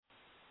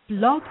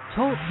Blog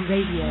Talk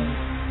Radio.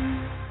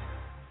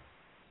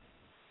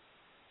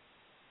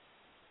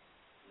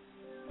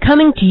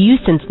 Coming to you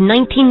since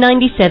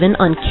 1997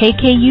 on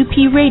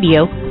KKUP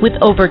Radio with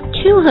over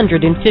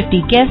 250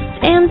 guests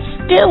and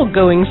still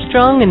going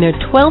strong in their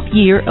 12th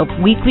year of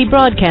weekly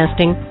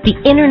broadcasting, the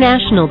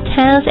International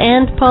Taz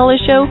and Paula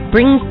Show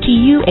brings to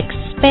you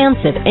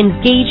expansive,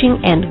 engaging,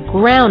 and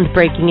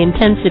groundbreaking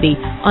intensity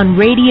on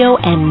radio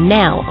and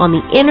now on the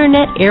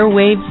Internet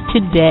airwaves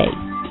today.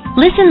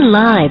 Listen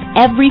live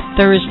every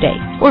Thursday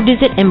or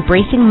visit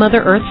Embracing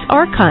Mother Earth's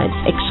archives,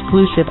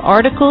 exclusive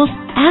articles,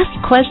 ask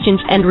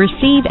questions, and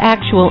receive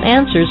actual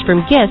answers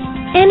from guests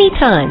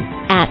anytime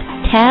at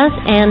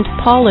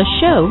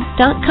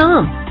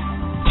TazandPaulaShow.com.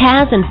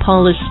 Taz and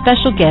Paula's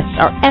special guests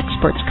are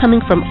experts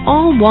coming from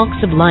all walks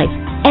of life,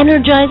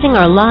 energizing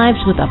our lives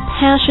with a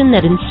passion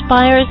that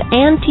inspires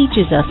and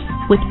teaches us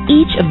with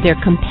each of their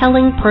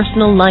compelling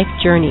personal life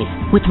journeys,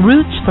 with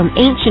roots from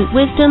ancient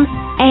wisdom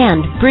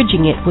and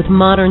bridging it with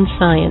modern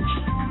science.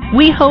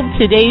 We hope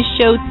today's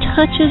show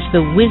touches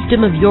the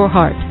wisdom of your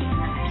heart.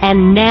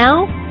 And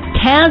now,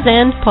 Taz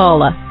and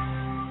Paula.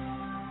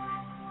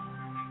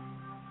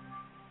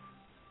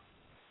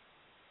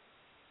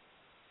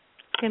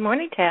 Good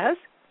morning, Taz.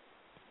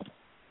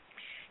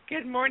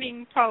 Good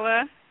morning,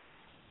 Paula.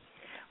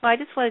 Well, I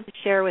just wanted to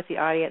share with the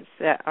audience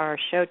that our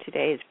show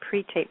today is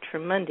pre-taped for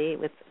Monday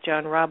with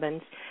John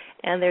Robbins,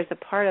 and there's a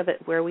part of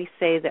it where we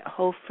say that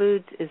Whole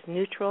Foods is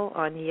neutral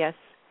on yes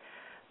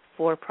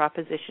for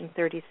Proposition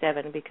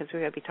 37, because we're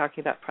going to be talking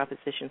about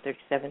Proposition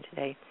 37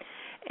 today.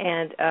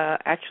 And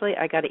actually,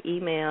 I got an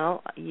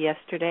email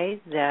yesterday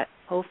that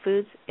Whole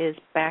Foods is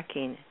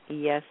backing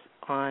yes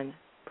on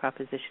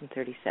Proposition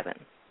 37.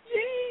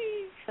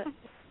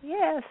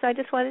 Yay! So I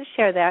just wanted to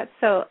share that.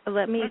 So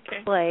let me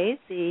play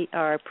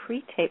our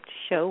pre-taped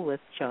show with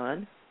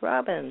John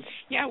Robbins.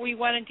 Yeah, we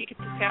wanted to get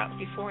this out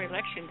before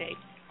Election Day.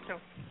 So.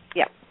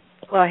 Yeah.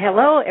 Well,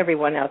 hello,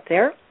 everyone out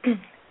there.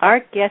 Our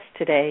guest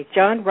today,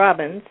 John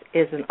Robbins,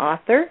 is an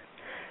author,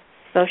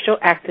 social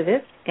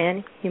activist,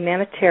 and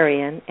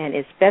humanitarian, and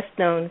is best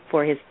known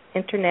for his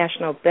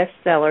international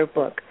bestseller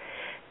book,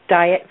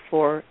 Diet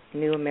for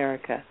New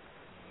America.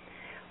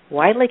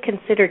 Widely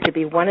considered to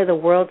be one of the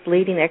world's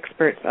leading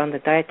experts on the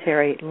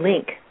dietary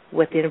link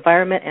with the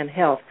environment and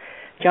health,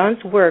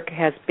 John's work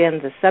has been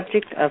the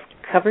subject of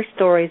cover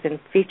stories and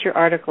feature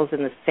articles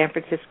in the San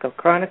Francisco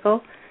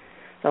Chronicle,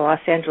 the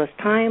Los Angeles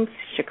Times,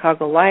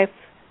 Chicago Life,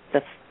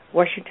 the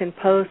Washington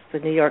Post, the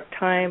New York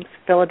Times,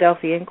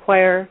 Philadelphia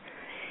Inquirer,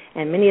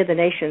 and many of the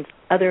nation's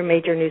other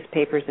major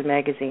newspapers and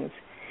magazines.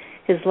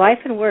 His life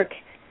and work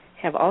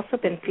have also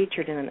been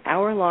featured in an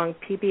hour-long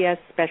PBS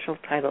special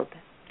titled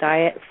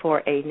Diet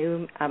for a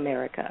New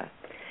America.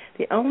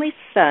 The only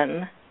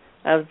son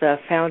of the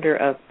founder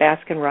of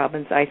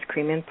Baskin-Robbins Ice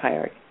Cream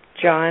Empire,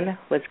 John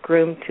was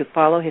groomed to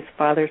follow his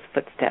father's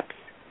footsteps,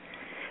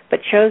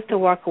 but chose to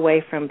walk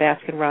away from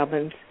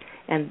Baskin-Robbins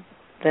and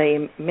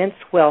the immense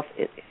wealth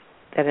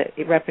that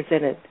it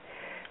represented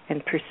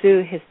and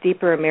pursue his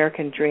deeper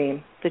American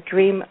dream, the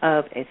dream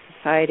of a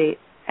society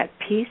at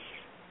peace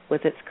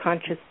with its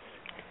conscience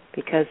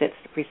because it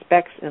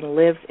respects and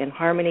lives in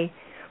harmony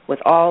with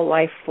all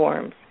life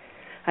forms,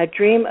 a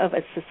dream of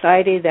a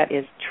society that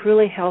is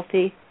truly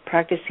healthy,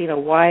 practicing a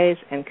wise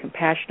and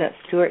compassionate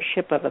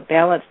stewardship of a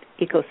balanced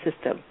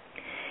ecosystem.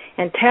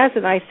 And Taz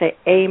and I say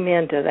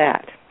amen to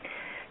that.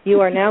 You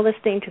are now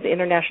listening to the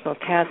International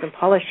Taz and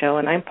Paula Show,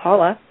 and I'm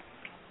Paula.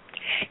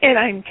 And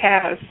I'm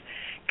Taz.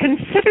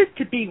 Considered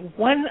to be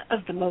one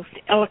of the most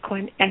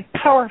eloquent and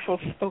powerful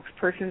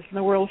spokespersons in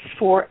the world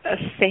for a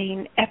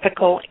sane,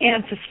 ethical,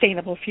 and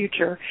sustainable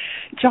future,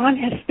 John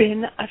has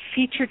been a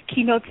featured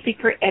keynote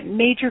speaker at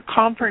major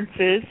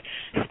conferences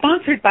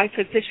sponsored by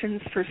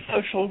Physicians for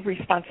Social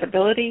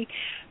Responsibility,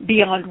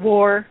 Beyond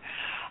War,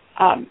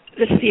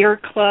 the Sierra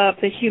Club,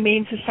 the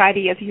Humane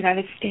Society of the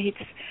United States,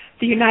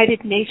 the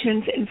United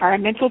Nations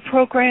Environmental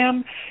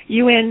Program,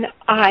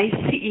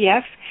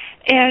 UNICEF,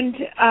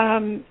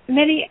 and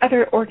many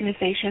other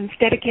organizations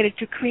dedicated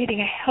to creating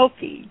a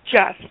healthy,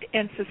 just,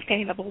 and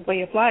sustainable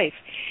way of life.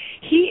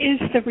 He is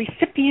the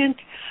recipient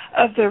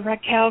of the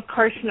Raquel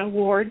Carson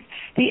Award,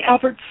 the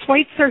Albert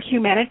Schweitzer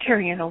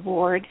Humanitarian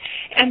Award,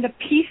 and the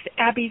Peace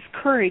Abbey's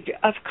Courage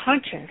of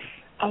Conscience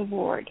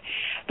Award.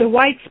 The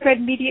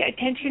widespread media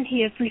attention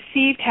he has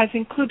received has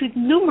included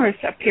numerous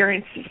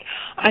appearances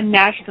on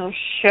national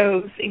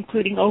shows,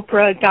 including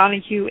Oprah,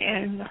 Donahue,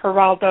 and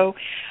Geraldo.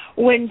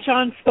 When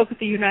John spoke at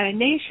the United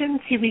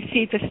Nations, he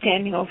received a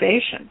standing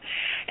ovation.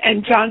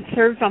 And John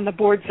serves on the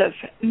boards of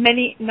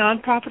many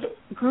nonprofit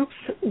groups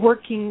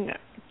working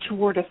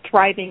toward a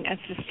thriving and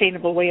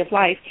sustainable way of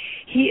life.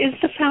 He is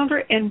the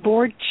founder and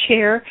board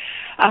chair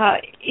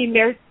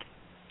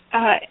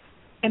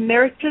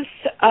emeritus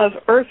of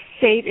Earth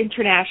Save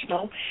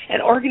International, an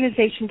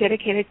organization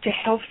dedicated to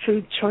healthy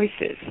food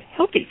choices,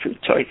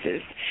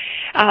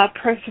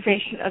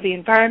 preservation of the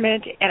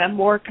environment, and a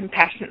more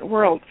compassionate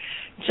world.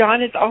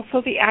 John is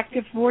also the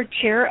active board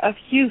chair of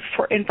Youth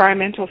for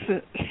Environmental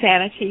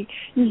Sanity,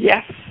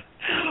 YES,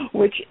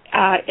 which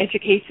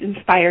educates,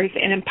 inspires,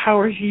 and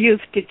empowers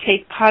youth to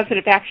take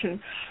positive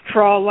action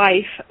for all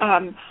life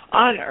on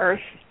Earth.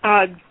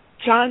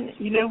 John,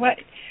 you know what?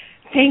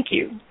 Thank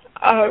you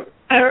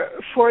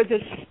for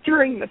this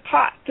stirring the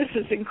pot. This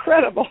is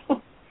incredible.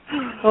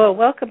 Well,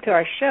 welcome to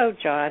our show,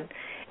 John.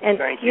 And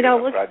thank you.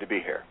 I'm glad to be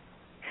here.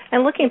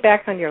 And looking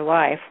back on your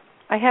life,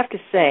 I have to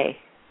say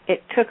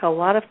it took a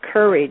lot of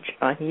courage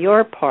on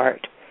your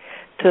part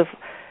to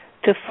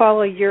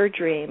follow your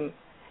dream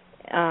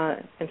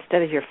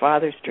instead of your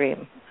father's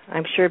dream.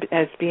 I'm sure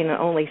as being an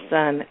only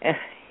son,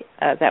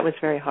 that was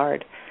very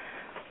hard.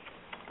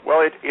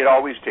 Well, it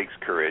always takes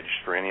courage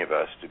for any of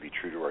us to be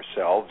true to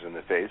ourselves in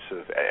the face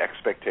of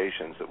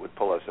expectations that would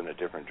pull us in a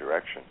different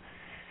direction.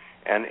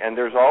 And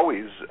there's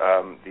always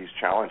these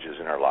challenges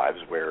in our lives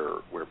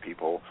where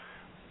people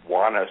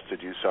want us to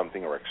do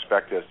something or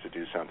expect us to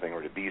do something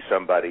or to be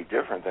somebody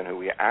different than who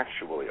we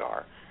actually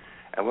are.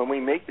 And when we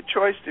make the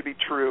choice to be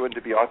true and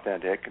to be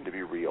authentic and to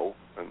be real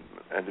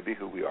and to be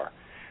who we are,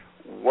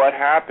 what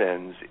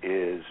happens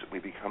is we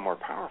become more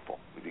powerful.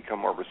 We become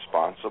more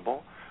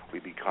responsible. We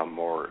become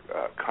more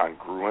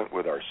congruent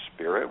with our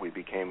spirit. We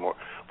become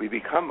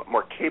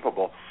more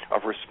capable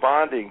of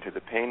responding to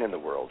the pain in the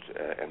world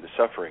and the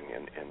suffering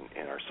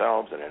in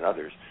ourselves and in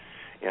others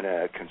in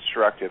a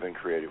constructive and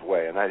creative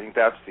way. And I think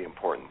that's the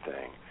important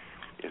thing,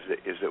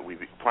 is that we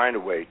find a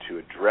way to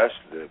address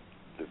the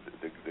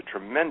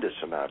tremendous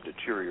amount of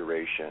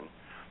deterioration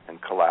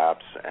and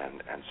collapse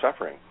and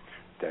suffering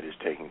that is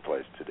taking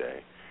place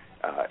today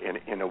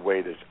in a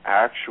way that's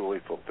actually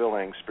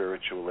fulfilling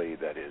spiritually,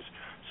 that is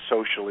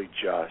socially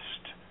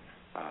just,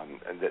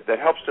 and that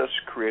helps us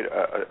create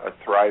a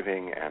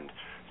thriving and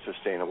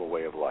sustainable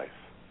way of life.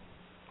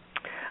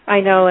 I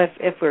know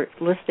if we're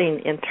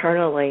listening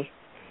internally,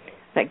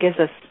 that gives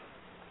us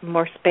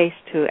more space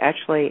to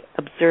actually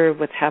observe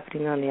what's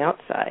happening on the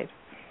outside.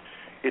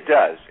 It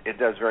does. It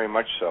does very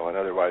much so, and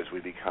otherwise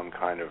we become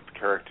kind of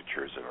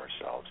caricatures of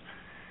ourselves.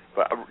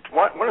 But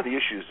one of the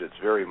issues that's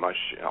very much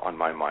on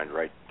my mind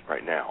right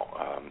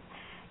now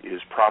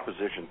is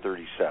Proposition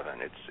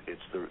 37.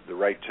 It's the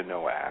Right to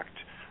Know Act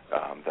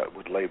that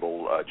would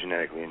label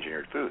genetically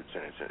engineered foods,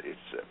 and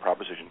it's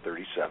Proposition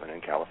 37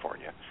 in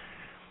California.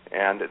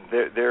 And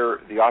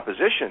the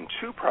opposition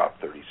to Prop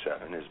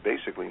 37 is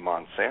basically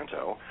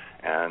Monsanto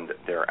and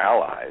their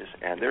allies,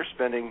 and they're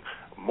spending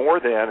more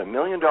than $1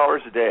 million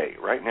a day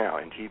right now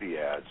in TV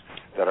ads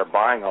that are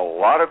buying a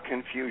lot of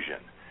confusion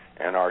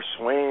and are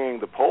swaying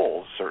the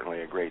polls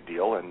certainly a great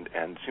deal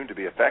and seem to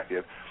be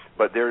effective,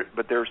 but they're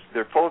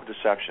full of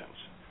deceptions.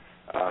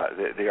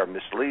 They are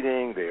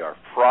misleading, they are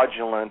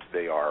fraudulent,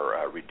 they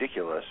are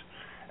ridiculous,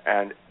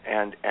 and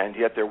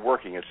yet they're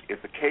working.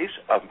 It's the case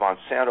of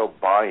Monsanto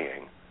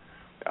buying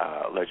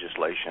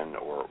legislation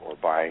or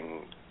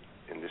buying,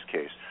 in this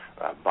case,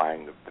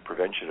 buying the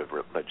prevention of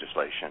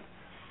legislation,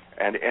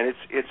 and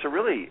it's a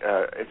really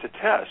it's a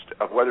test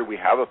of whether we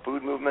have a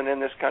food movement in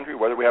this country,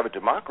 whether we have a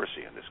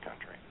democracy in this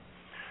country.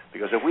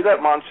 Because if we let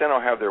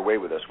Monsanto have their way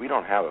with us, we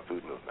don't have a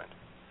food movement.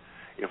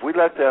 If we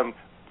let them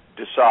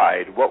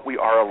decide what we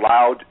are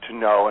allowed to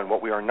know and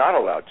what we are not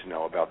allowed to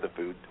know about the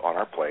food on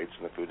our plates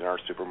and the food in our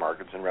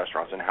supermarkets and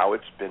restaurants and how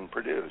it's been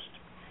produced,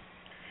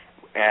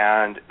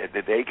 and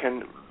that they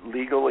can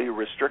legally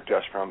restrict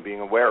us from being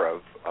aware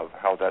of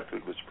how that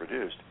food was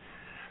produced,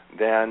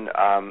 then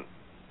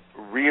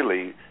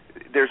really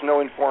there's no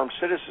informed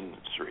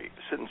citizenry.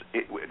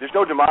 There's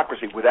no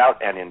democracy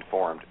without an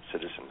informed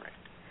citizenry.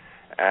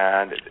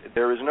 And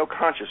there is no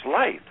conscious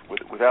life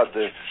without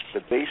the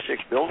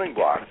basic building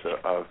blocks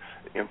of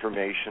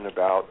information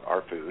about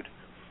our food.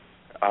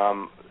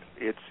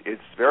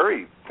 It's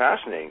very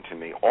fascinating to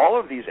me. All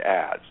of these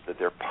ads that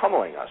they're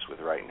pummeling us with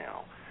right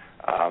now,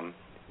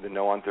 the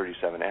No on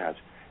 37 ads,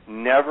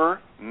 never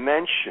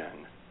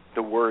mention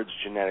the words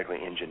genetically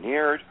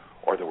engineered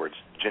or the words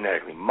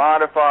genetically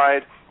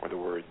modified or the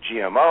word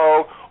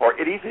GMO or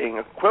anything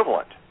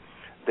equivalent.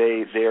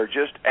 They are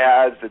just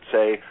ads that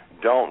say,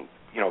 don't,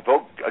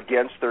 vote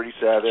against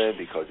 37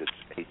 because it's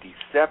a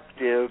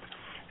deceptive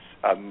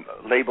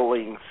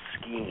labeling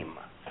scheme.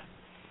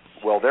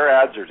 Well, their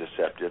ads are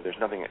deceptive. There's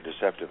nothing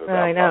deceptive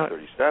about Prop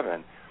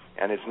 37,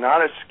 and it's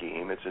not a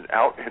scheme. It's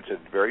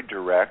a very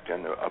direct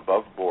and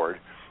above-board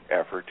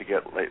effort to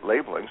get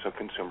labeling so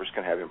consumers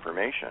can have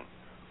information.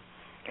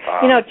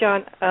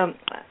 John,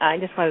 I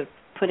just want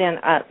to put in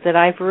that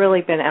I've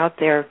really been out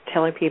there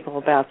telling people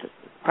about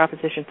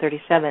Proposition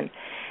 37,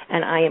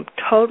 and I am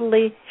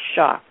totally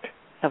shocked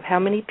of how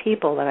many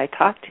people that I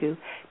talk to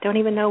don't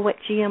even know what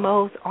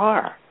GMOs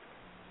are.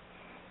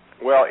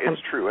 Well, it's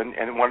true,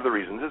 and one of the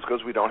reasons is because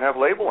we don't have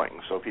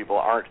labeling, so people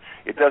aren't,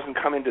 it doesn't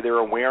come into their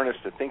awareness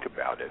to think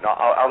about it. Now,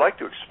 I'd like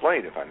to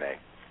explain, if I may,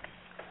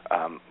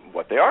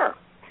 what they are.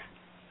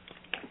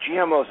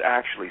 GMOs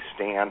actually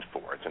stand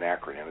for, it's an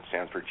acronym, it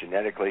stands for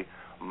genetically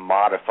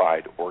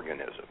modified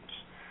organisms.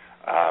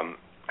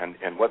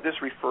 And what this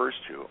refers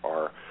to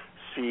are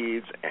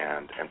seeds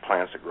and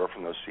plants that grow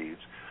from those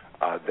seeds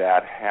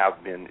that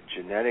have been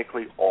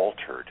genetically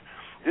altered.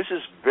 This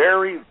is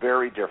very,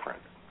 very different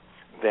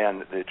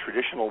than the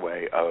traditional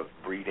way of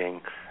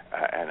breeding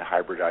and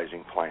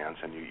hybridizing plants.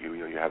 And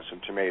you have some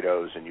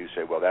tomatoes, and you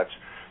say, well, that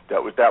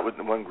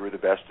one grew the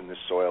best in this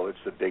soil. It's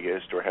the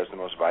biggest, or has the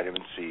most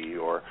vitamin C,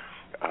 or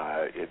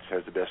it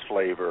has the best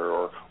flavor,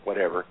 or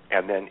whatever.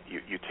 And then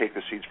you take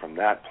the seeds from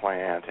that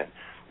plant, and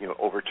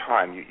over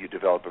time you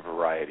develop a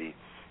variety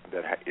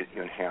that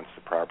you enhance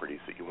the properties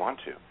that you want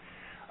to.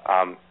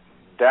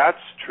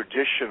 That's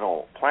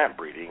traditional plant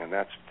breeding, and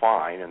that's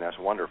fine, and that's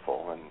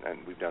wonderful,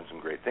 and we've done some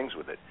great things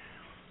with it.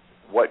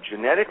 What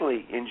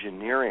genetically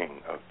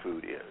engineering of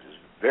food is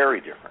very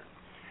different.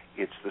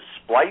 It's the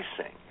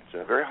splicing. It's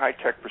a very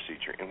high-tech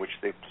procedure in which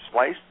they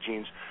splice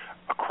genes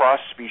across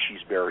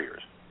species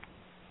barriers.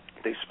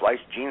 They splice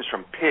genes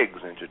from pigs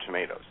into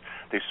tomatoes.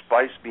 They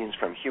splice genes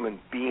from human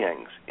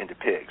beings into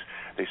pigs.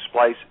 They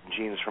splice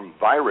genes from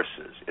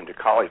viruses into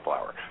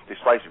cauliflower. They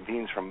splice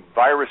genes from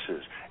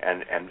viruses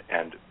and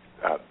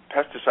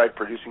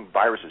pesticide-producing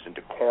viruses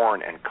into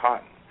corn and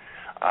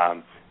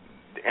cotton.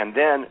 And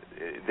then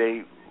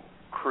they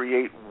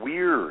create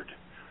weird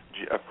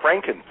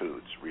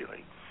frankenfoods,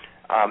 really.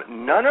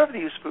 None of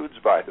these foods,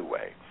 by the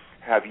way,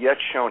 have yet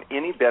shown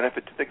any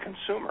benefit to the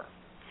consumer.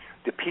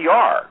 The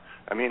PR,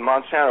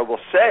 Monsanto will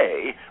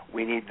say,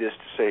 we need this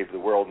to save the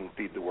world and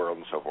feed the world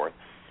and so forth.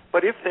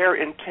 But if their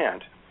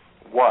intent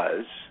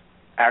was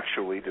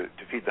actually to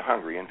feed the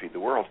hungry and feed the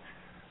world,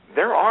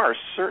 there are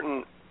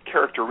certain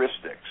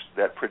characteristics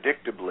that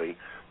predictably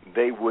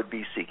they would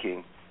be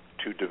seeking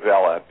to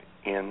develop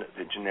in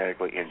the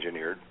genetically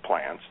engineered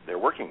plants they're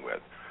working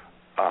with.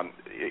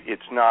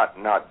 It's not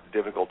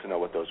difficult to know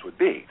what those would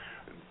be.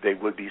 They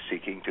would be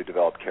seeking to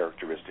develop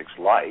characteristics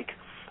like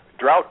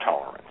drought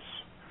tolerance,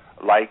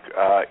 like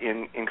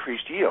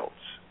increased yields,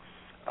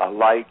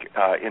 like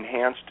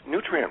enhanced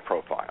nutrient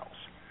profiles,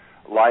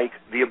 like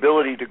the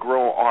ability to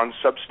grow on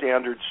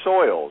substandard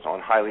soils,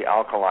 on highly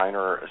alkaline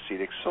or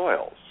acidic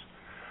soils,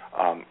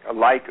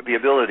 like the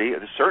ability,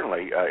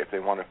 certainly if they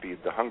want to feed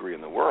the hungry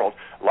in the world,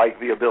 like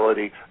the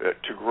ability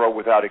to grow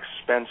without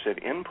expensive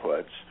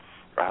inputs,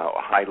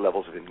 high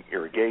levels of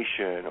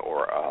irrigation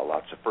or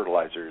lots of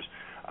fertilizers,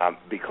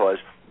 because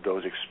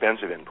those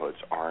expensive inputs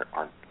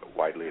aren't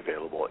widely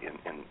available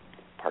in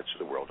parts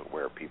of the world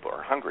where people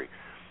are hungry.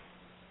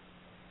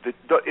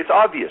 It's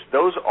obvious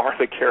those are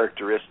the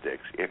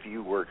characteristics. If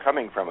you were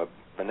coming from a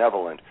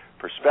benevolent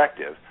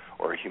perspective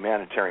or a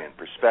humanitarian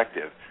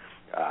perspective,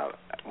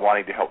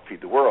 wanting to help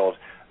feed the world,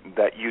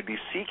 that you'd be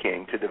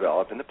seeking to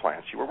develop in the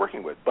plants you were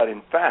working with. But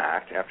in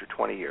fact, after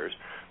 20 years,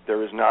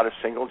 there is not a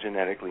single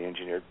genetically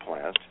engineered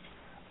plant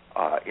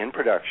in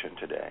production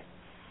today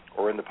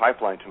or in the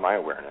pipeline to my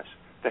awareness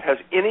that has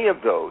any of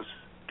those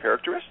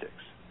characteristics.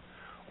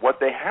 What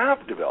they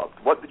have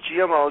developed, what the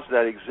GMOs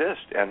that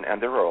exist,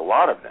 and there are a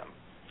lot of them,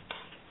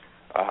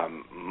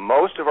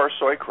 most of our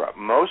soy crop,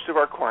 most of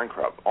our corn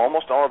crop,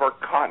 almost all of our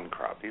cotton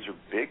crop, these are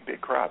big,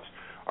 big crops,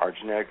 are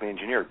genetically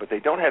engineered, but they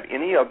don't have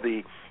any of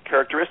the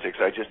characteristics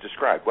I just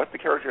described. What the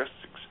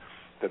characteristics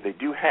that they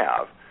do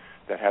have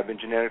that have been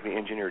genetically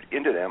engineered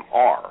into them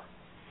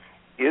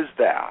is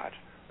that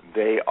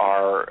they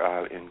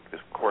are, in the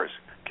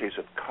case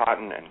of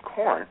cotton and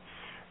corn,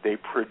 they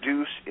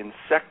produce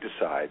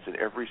insecticides in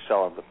every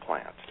cell of the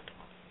plant.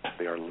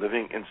 They are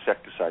living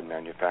insecticide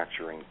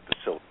manufacturing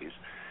facilities.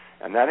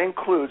 And that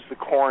includes the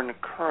corn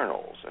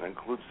kernels, and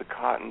includes the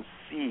cotton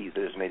seed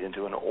that is made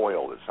into an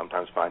oil that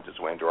sometimes finds its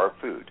way into our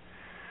food,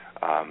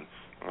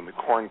 and the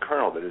corn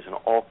kernel that is in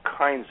all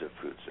kinds of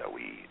foods that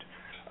we eat.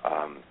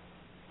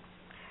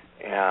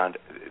 And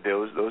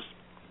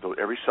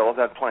every cell of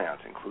that plant,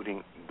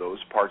 including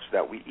those parts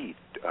that we eat,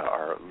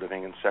 are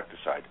living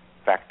insecticide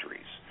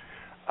factories.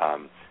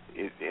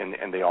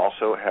 And they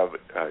also have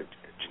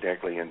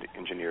genetically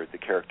engineered the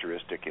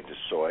characteristic into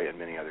soy and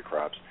many other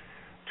crops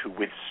to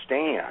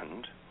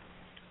withstand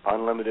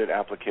unlimited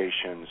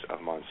applications of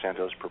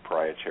Monsanto's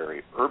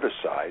proprietary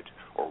herbicide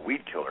or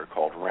weed killer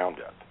called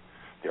Roundup.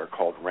 They are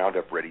called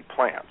Roundup-ready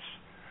plants.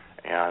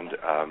 And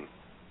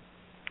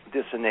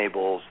this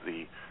enables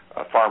the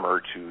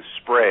farmer to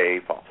spray,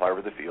 fly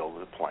over the field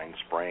with a plane,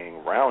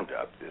 spraying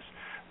Roundup,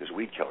 this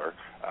weed killer,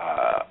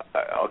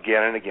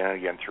 again and again and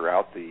again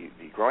throughout the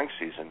growing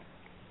season,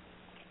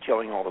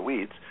 killing all the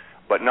weeds,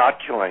 but not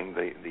killing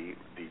the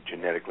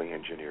genetically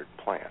engineered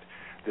plant.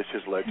 This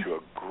has led to a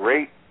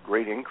great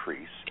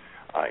increase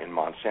in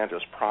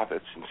Monsanto's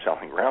profits in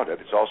selling Roundup.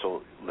 It's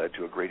also led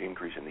to a great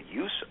increase in the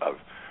use of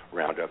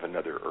Roundup and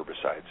other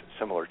herbicides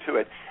similar to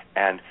it,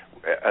 and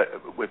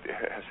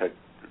has had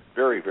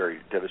very, very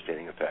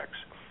devastating effects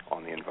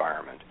on the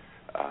environment,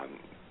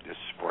 just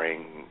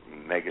spraying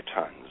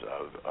megatons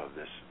of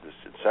this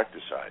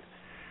insecticide.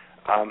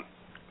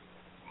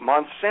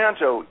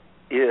 Monsanto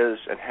is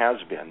and has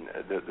been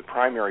the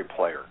primary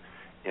player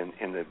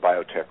in the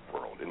biotech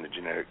world, in the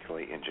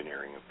genetically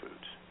engineering of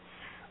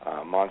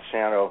foods.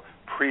 Monsanto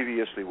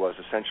previously was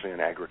essentially an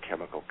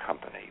agrochemical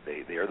company.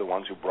 They are the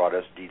ones who brought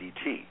us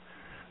DDT.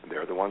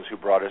 They're the ones who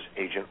brought us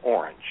Agent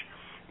Orange.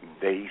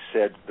 They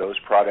said those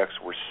products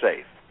were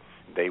safe.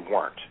 They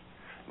weren't.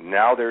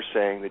 Now they're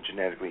saying that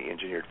genetically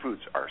engineered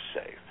foods are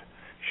safe.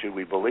 Should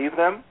we believe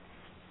them?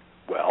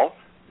 Well,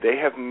 they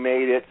have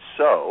made it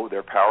so,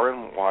 their power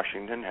in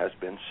Washington has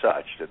been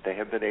such that they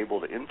have been able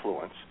to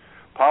influence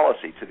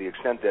policy to the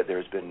extent that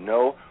there's been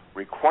no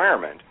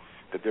requirement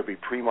that there be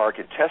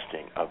pre-market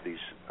testing of these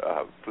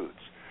foods.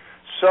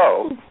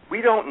 So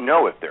we don't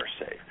know if they're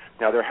safe.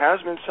 Now, there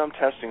has been some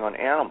testing on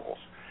animals,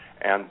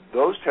 and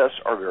those tests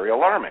are very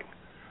alarming.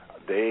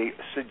 They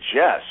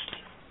suggest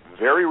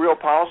very real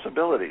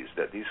possibilities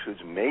that these foods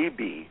may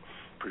be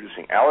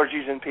producing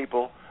allergies in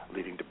people,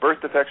 leading to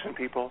birth defects in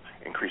people,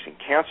 increasing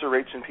cancer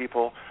rates in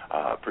people,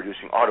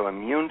 producing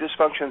autoimmune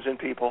dysfunctions in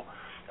people.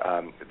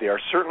 They are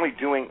certainly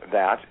doing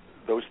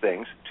those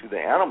things to the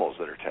animals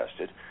that are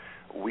tested.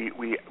 We're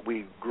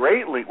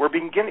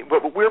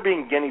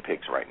being guinea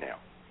pigs right now,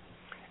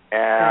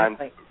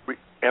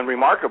 and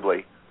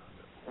remarkably,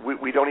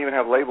 we don't even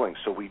have labeling,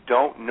 so we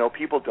don't know.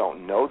 People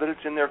don't know that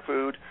it's in their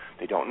food.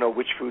 They don't know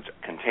which foods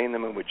contain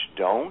them and which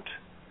don't.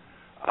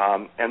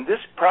 And this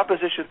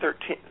Proposition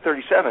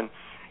 37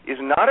 is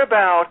not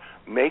about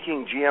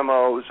making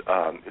GMOs.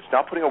 It's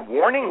not putting a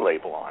warning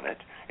label on it.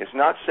 It's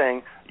not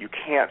saying you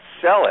can't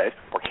sell it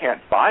or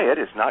can't buy it.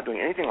 It's not doing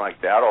anything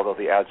like that, although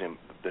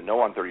the No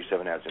on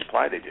 37 ads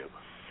imply they do.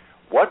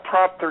 What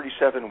Prop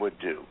 37 would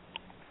do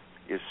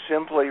is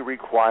simply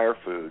require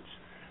foods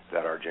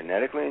that are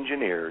genetically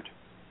engineered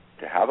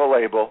to have a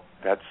label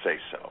that says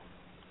so.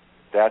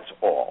 That's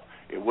all.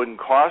 It wouldn't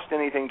cost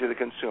anything to the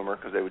consumer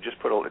because they would just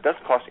it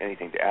doesn't cost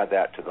anything to add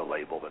that to the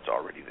label that's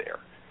already there.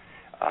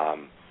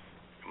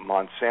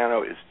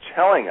 Monsanto is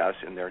telling us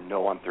in their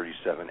No on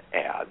 37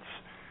 ads,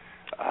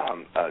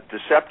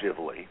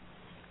 deceptively,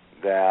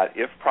 that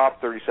if Prop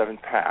 37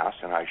 passed,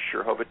 and I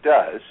sure hope it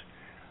does,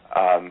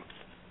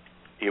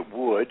 it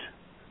would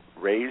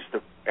raise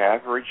the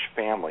average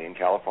family in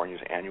California's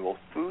annual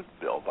food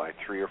bill by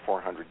 $300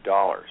 or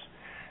 $400.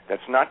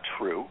 That's not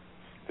true.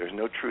 There's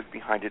no truth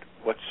behind it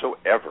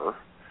whatsoever.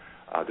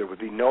 There would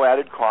be no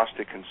added cost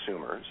to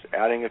consumers.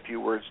 Adding a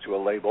few words to a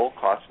label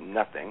costs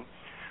nothing.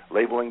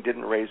 Labeling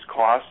didn't raise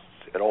costs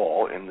at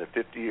all in the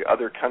 50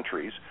 other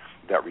countries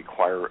that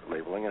require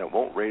labeling, and it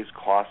won't raise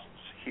costs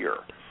here.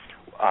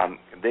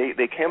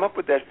 They came up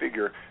with that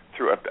figure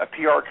through a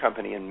PR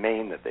company in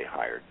Maine that they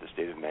hired, the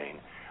state of Maine,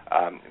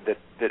 that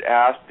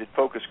did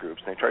focus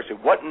groups, and they tried to say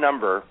what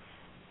number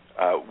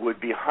would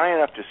be high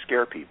enough to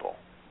scare people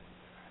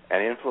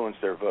and influence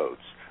their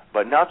votes,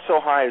 but not so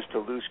high as to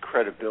lose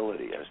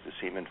credibility as to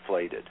seem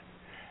inflated.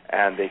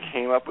 And they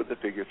came up with the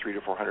figure $300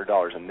 to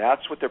 $400, and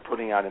that's what they're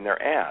putting out in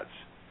their ads,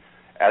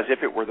 as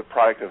if it were the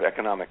product of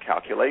economic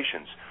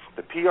calculations.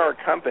 The PR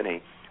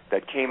company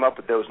that came up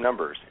with those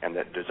numbers and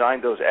that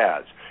designed those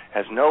ads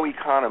has no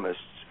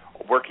economists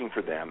working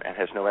for them and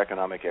has no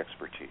economic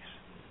expertise.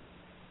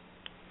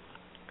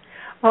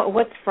 Well,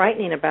 what's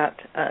frightening about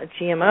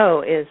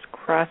GMO is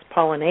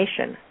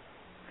cross-pollination.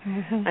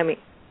 Mm-hmm. I mean,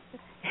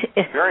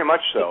 very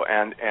much so.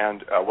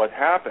 And what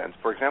happens,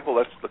 for example,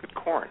 let's look at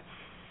corn.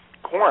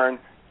 Corn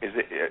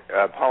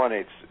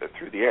pollinates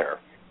through the air.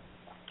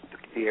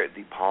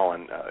 The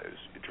pollen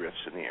drifts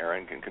in the air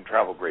and can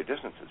travel great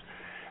distances.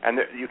 And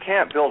you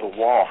can't build a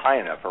wall high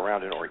enough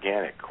around an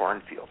organic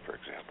cornfield, for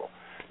example,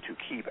 to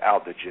keep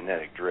out the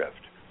genetic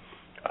drift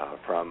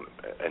from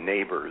a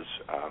neighbor's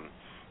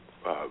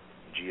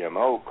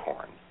GMO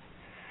corn.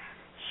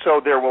 So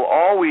there will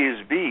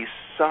always be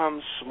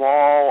some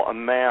small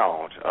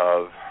amount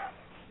of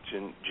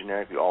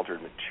genetically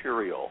altered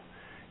material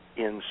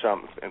in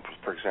some,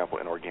 for example,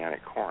 in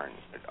organic corn,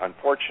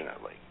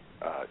 unfortunately,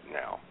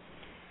 now.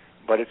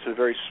 But it's a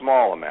very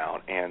small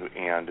amount, and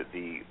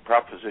the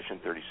Proposition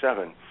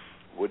 37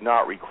 would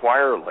not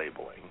require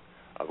labeling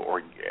of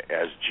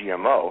as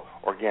GMO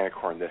organic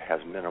corn that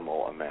has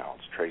minimal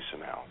amounts, trace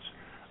amounts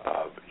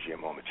of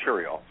GMO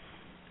material.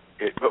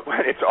 But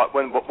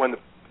when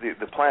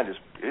the plant is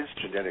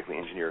genetically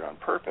engineered on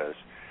purpose,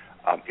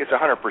 it's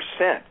 100%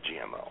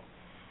 GMO.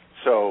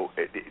 So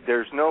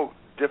there's no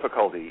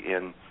difficulty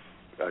in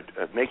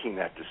making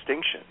that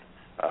distinction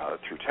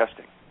through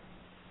testing.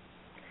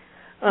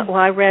 Well,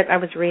 I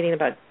was reading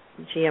about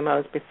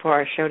GMOs before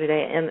our show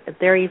today, and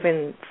they're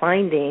even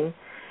finding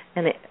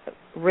in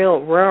real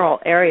rural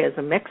areas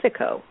of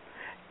Mexico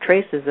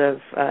traces of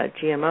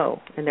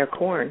GMO in their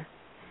corn.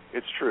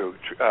 It's true.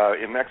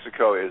 In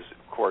Mexico, of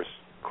course,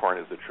 corn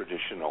is the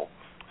traditional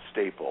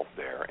staple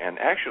there, and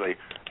actually,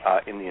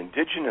 in the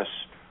indigenous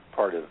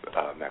part of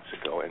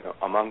Mexico and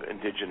among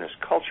indigenous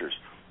cultures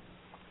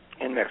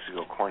in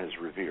Mexico, corn is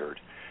revered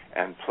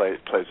and plays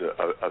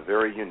a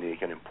very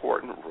unique and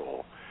important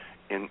role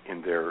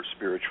in their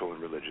spiritual and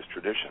religious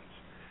traditions.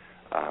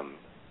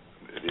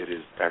 It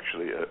is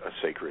actually a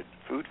sacred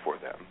food for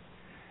them.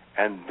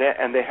 And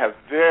they have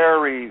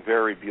very,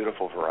 very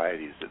beautiful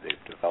varieties that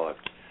they've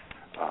developed.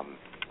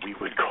 We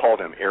would call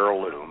them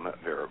heirloom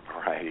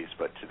varieties,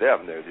 but to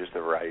them, they're just the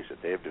varieties that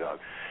they've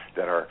developed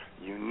that are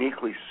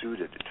uniquely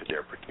suited to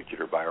their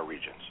particular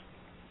bioregions.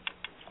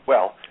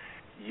 Well,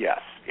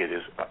 yes, it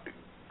is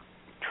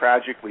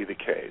tragically the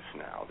case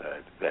now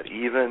that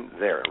even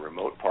there in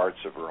remote parts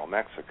of rural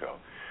Mexico,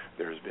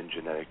 there has been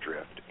genetic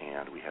drift,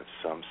 and we have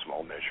some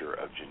small measure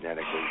of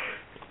genetically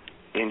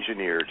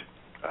engineered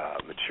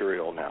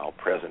material now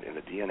present in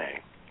the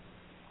DNA,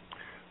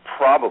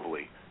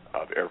 probably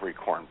of every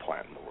corn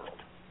plant in the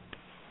world.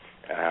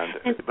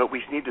 But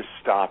we need to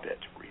stop it,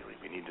 really.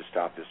 We need to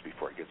stop this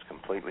before it gets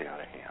completely out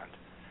of hand.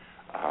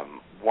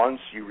 Once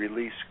you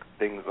release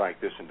things like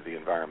this into the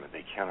environment,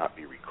 they cannot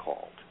be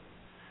recalled.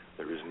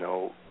 There is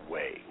no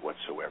way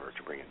whatsoever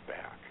to bring it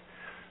back.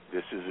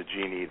 This is a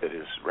genie that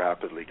is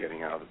rapidly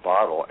getting out of the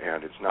bottle,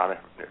 and it's not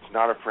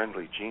a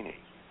friendly genie.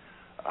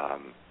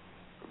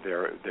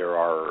 There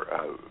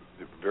are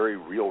very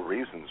real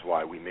reasons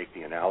why we make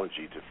the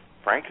analogy to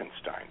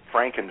Frankenstein,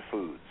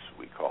 Frankenfoods,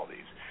 we call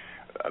these,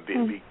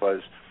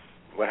 because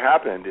what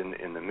happened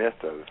in the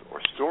myth of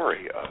or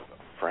story of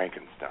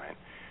Frankenstein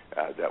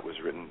that was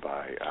written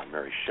by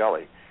Mary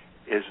Shelley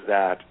is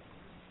that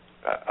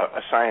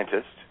a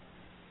scientist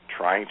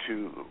trying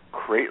to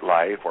create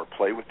life or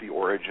play with the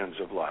origins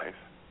of life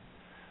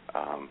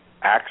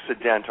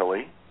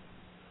accidentally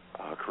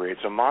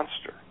creates a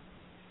monster.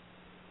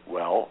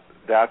 Well,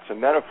 that's a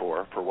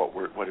metaphor for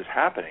what is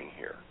happening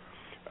here.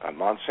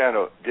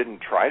 Monsanto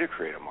didn't try to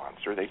create a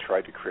monster. They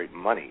tried to create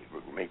money,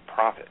 make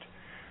profit.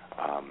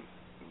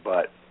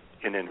 But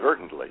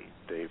inadvertently,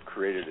 they've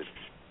created a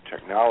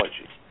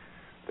technology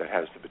that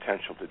has the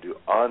potential to do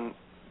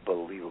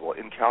unbelievable,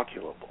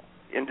 incalculable,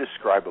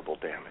 indescribable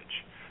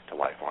damage to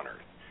life on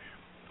Earth.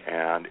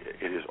 And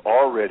it is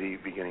already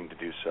beginning to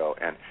do so.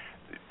 And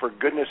for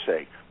goodness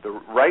sake, the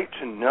right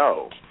to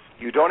know,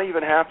 you don't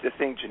even have to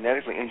think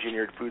genetically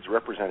engineered foods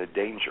represent a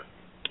danger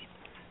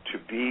to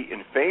be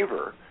in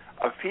favor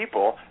of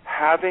people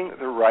having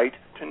the right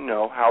to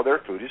know how their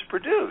food is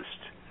produced.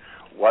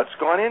 What's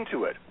gone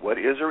into it? What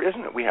is or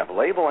isn't it? We have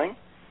labeling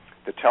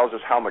that tells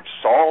us how much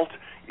salt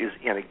is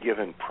in a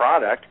given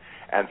product,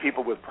 and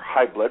people with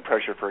high blood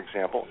pressure, for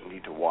example,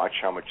 need to watch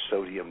how much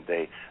sodium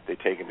they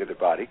take into their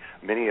body.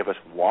 Many of us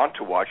want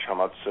to watch how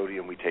much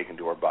sodium we take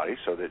into our body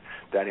so that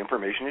that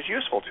information is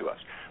useful to us.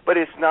 But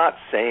it's not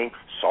saying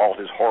salt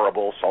is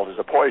horrible, salt is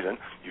a poison,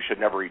 you should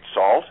never eat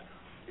salt.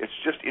 It's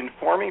just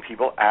informing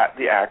people at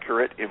the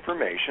accurate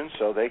information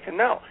so they can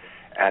know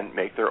and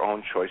make their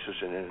own choices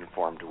in an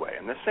informed way.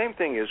 And the same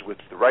thing is with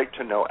the Right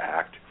to Know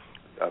Act,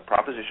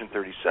 Proposition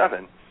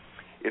 37.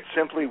 It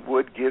simply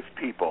would give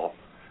people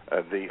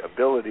the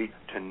ability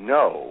to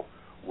know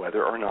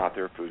whether or not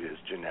their food is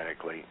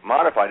genetically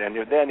modified. And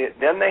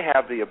then they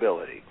have the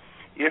ability,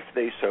 if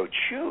they so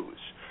choose,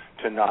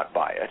 to not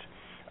buy it.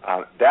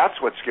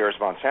 That's what scares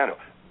Monsanto.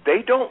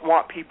 They don't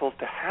want people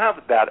to have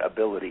that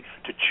ability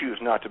to choose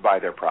not to buy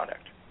their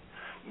product.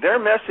 Their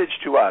message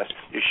to us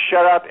is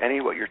shut up and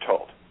eat what you're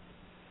told.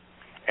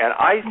 And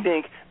I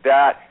think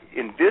that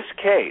in this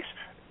case,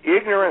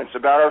 ignorance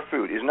about our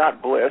food is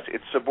not bliss,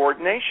 it's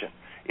subordination.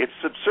 It's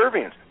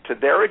subservience to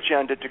their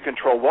agenda to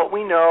control what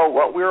we know,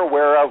 what we're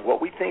aware of,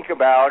 what we think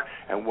about,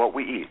 and what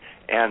we eat.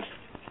 And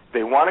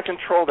they want to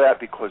control that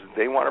because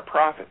they want to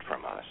profit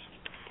from us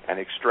and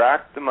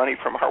extract the money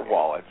from our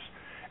wallets,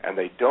 and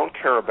they don't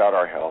care about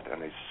our health,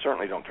 and they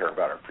certainly don't care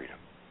about our freedom.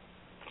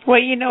 Well,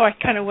 I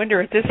kind of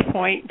wonder at this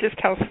point just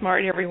how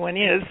smart everyone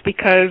is,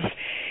 because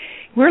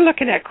we're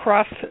looking at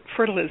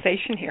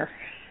cross-fertilization here.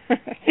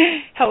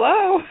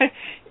 Hello?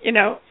 And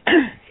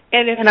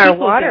if in our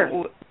water.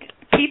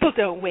 People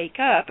don't wake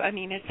up. I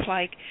mean, it's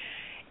like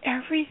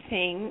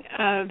everything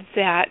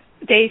that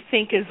they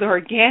think is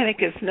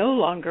organic is no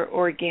longer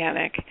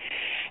organic.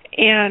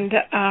 And,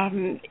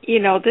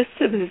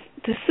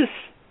 this has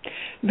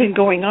been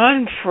going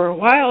on for a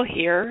while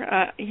here,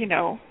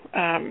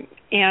 and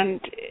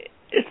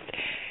it's...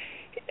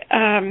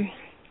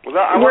 Well,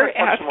 I want to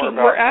talk some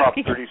more about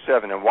Prop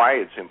 37 and why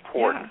it's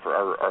important for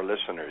our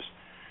listeners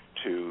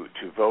to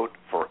vote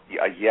for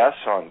a yes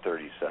on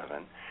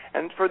 37,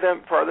 and for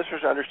our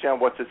listeners to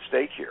understand what's at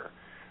stake here.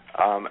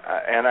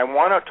 And I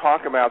want to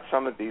talk about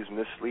some of these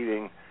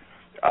misleading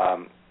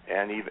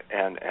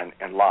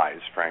and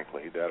lies,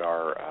 frankly, that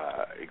are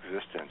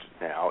existent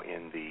now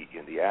in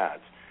the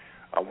ads.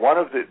 One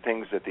of the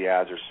things that the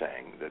ads are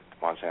saying, that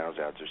Monsanto's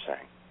ads are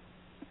saying,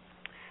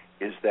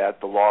 is that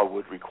the law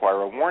would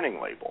require a warning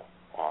label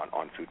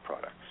on food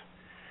products.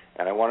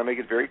 And I want to make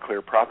it very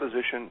clear,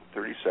 Proposition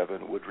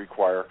 37 would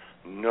require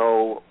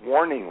no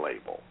warning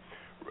label.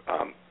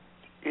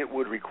 It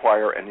would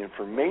require an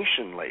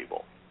information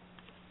label,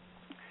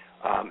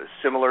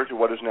 similar to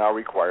what is now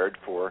required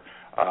for,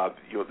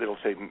 it'll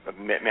say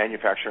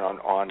manufactured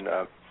on in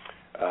a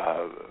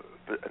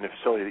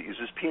facility that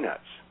uses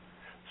peanuts,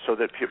 so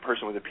that a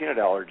person with a peanut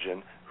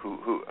allergy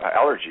who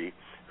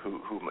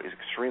is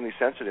extremely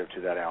sensitive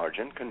to that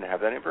allergen can have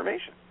that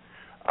information.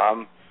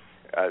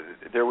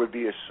 There would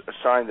be a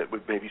sign that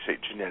would maybe say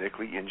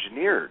genetically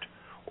engineered,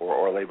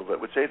 or a label that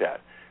would say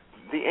that.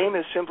 The aim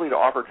is simply to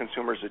offer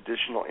consumers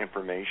additional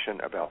information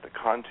about the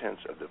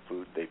contents of the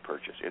food they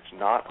purchase. It's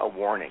not a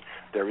warning.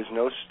 There is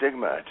no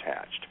stigma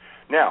attached.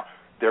 Now,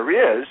 there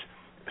is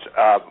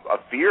a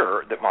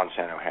fear that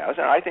Monsanto has,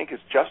 and I think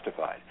it's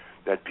justified,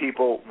 that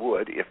people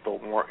would, if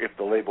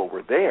the label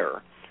were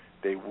there,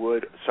 they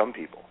would, some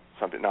people,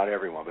 not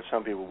everyone, but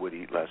some people would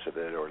eat less of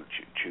it or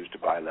choose to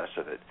buy less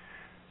of it.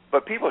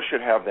 But people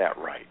should have that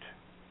right.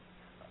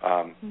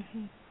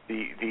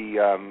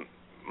 The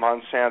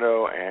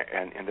Monsanto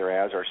and their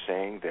ads are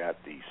saying that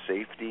the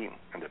safety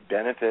and the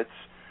benefits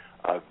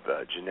of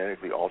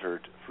genetically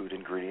altered food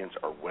ingredients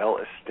are well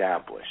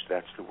established.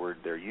 That's the word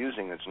they're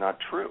using. It's not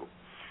true.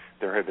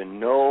 There have been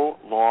no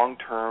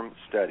long-term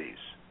studies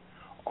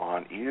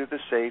on either the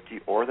safety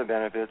or the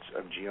benefits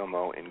of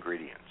GMO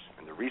ingredients.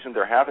 And the reason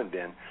there haven't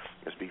been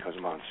is because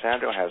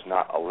Monsanto has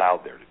not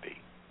allowed there to be.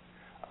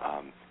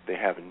 They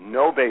have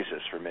no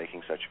basis for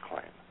making such a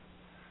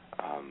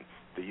claim.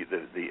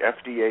 The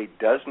FDA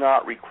does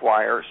not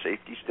require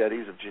safety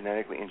studies of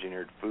genetically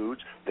engineered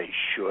foods. They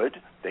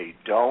should. They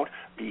don't,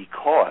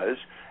 because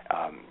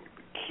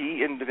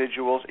key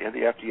individuals in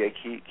the FDA,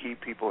 key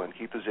people in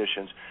key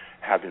positions,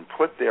 have been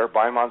put there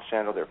by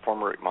Monsanto. They're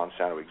former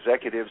Monsanto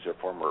executives, they're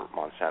former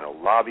Monsanto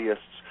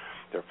lobbyists,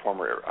 they're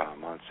former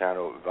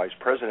Monsanto vice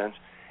presidents,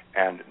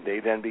 and they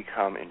then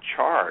become in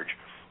charge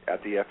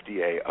at the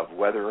FDA of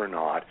whether or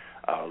not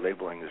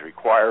labeling is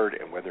required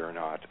and whether or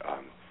not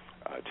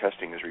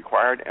testing is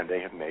required, and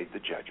they have made the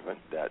judgment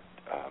that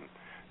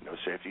no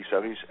safety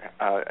studies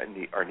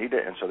are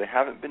needed, and so they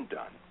haven't been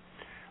done.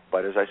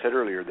 But as I said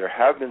earlier, there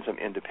have been some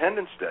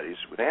independent studies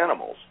with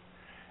animals,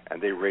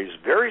 and they raise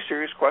very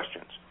serious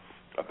questions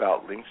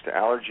about links to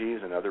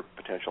allergies and other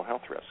potential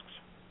health risks.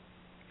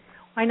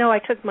 I know I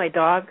took my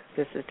dog,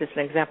 this is just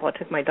an example, I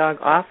took my dog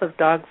off of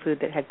dog food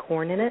that had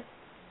corn in it,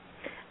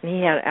 and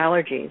he had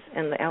allergies,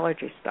 and the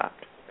allergies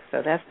stopped.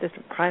 So that's just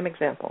a prime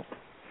example.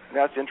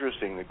 That's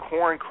interesting. The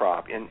corn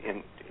crop in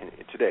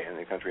today in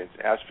the country,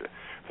 as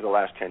for the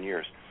last 10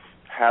 years,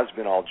 has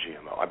been all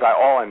GMO. By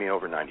all, I mean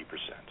over 90%.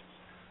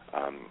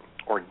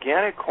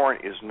 Organic corn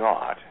is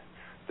not.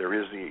 There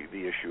is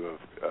the issue of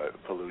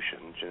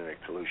pollution, genetic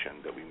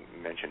pollution that we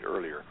mentioned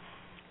earlier,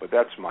 but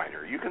that's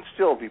minor. You can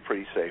still be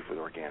pretty safe with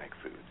organic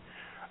food.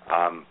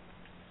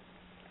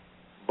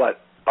 But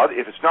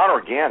if it's not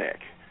organic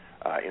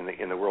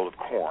in the world of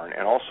corn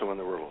and also in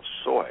the world of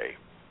soy,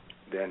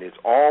 then it's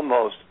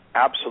almost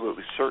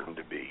absolutely certain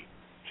to be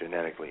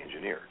genetically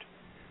engineered.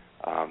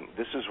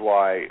 This is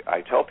why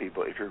I tell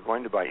people, if you're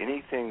going to buy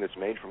anything that's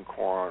made from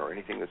corn or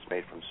anything that's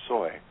made from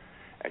soy,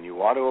 and you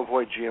want to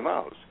avoid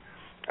GMOs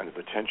and the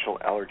potential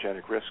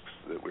allergenic risks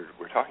that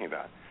we're talking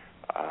about,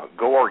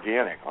 go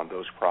organic on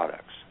those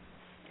products.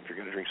 If you're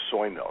going to drink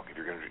soy milk, if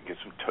you're going to get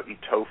eat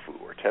tofu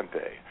or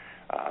tempeh,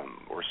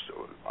 or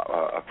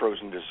a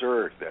frozen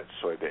dessert that's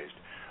soy-based,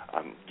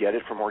 get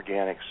it from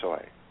organic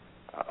soy.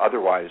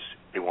 Otherwise,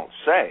 it won't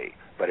say,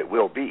 but it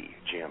will be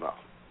GMO.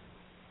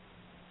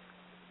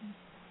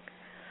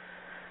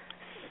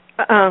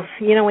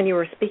 When you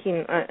were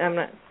speaking,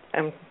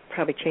 I'm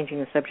probably changing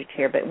the subject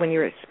here, but when you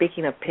were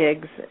speaking of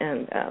pigs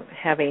and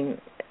having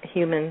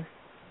human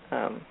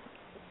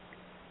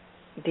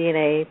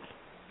DNA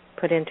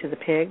put into the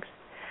pigs,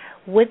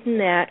 wouldn't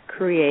that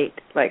create,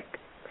 like,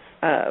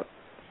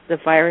 the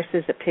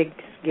viruses that pigs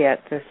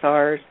get, the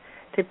SARS,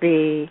 to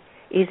be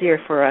easier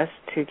for us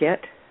to get?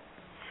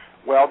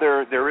 Well,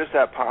 there is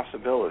that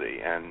possibility,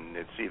 and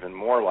it's even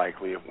more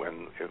likely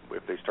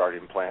if they start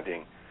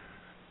implanting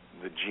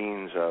the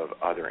genes of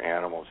other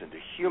animals into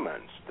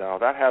humans. Now,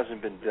 that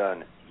hasn't been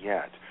done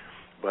yet,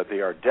 but they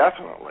are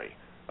definitely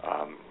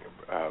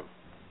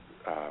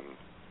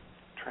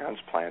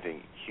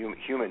transplanting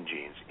human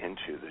genes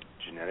into the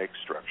genetic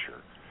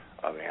structure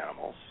of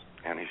animals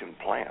and even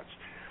plants.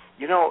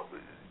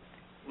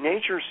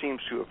 Nature seems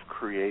to have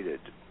created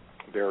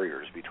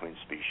barriers between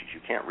species.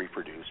 You can't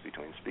reproduce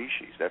between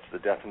species. That's the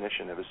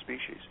definition of a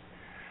species.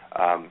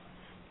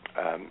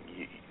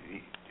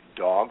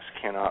 Dogs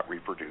cannot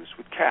reproduce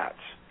with cats.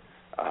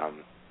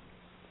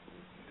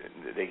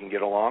 They can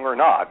get along or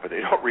not, but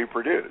they don't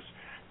reproduce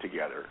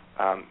together.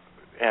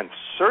 And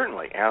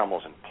certainly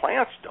animals and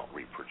plants don't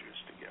reproduce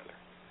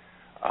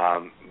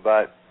together.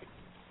 But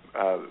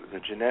the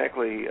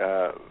genetically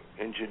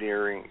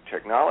engineering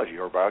technology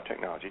or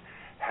biotechnology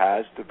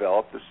has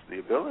developed the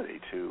ability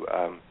to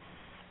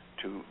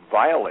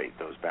violate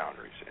those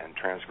boundaries and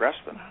transgress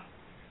them,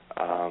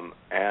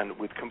 and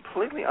with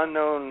completely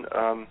unknown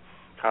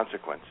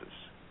consequences.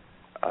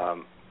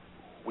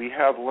 We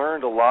have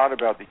learned a lot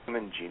about the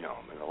human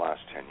genome in the last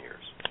 10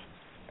 years,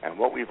 and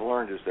what we've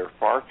learned is there are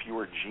far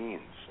fewer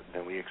genes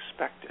than we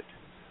expected.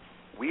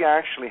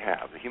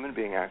 The human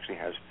being actually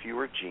has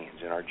fewer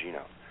genes in our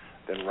genome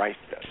than rice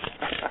does.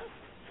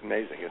 It's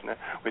amazing, isn't it?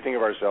 We think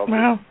of ourselves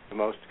as the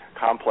most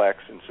complex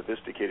and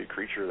sophisticated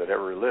creature that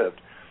ever lived,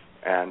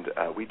 and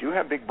we do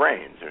have big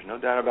brains, there's no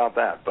doubt about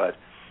that, but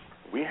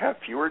we have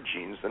fewer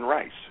genes than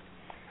rice.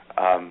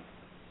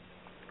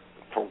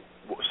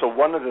 So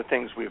one of the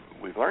things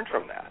we've learned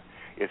from that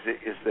is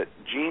that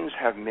genes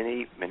have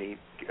many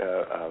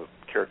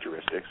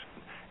characteristics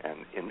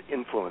and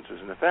influences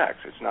and effects.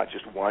 It's not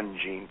just one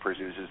gene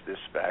produces this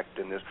effect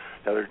and this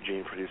other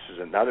gene produces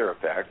another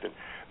effect. And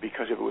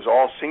because if it was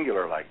all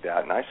singular like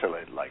that and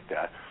isolated like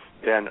that,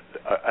 then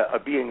a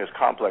being as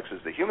complex as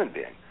the human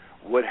being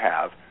would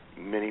have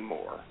many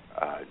more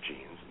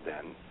genes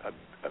than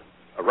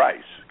a rice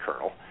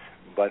kernel,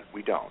 but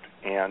we don't.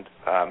 And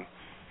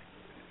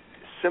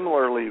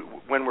similarly,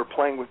 when we're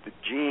playing with the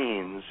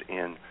genes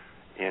in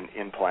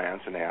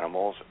plants and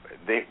animals,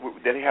 they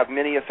have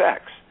many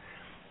effects.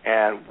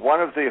 And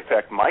one of the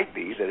effects might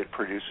be that it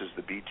produces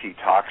the Bt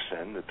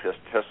toxin, the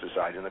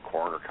pesticide in the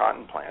corn or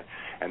cotton plant,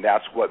 and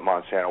that's what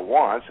Monsanto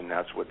wants, and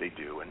that's what they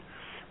do.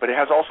 But it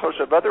has all sorts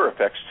of other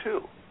effects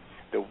too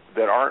that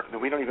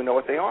we don't even know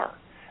what they are,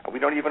 and we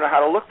don't even know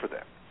how to look for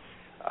them.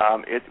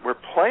 We're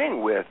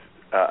playing with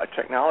a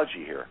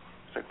technology here.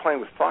 It's like playing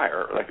with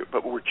fire,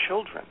 but we're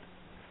children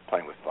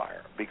playing with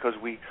fire because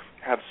we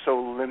have so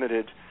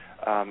limited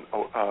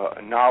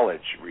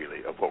knowledge,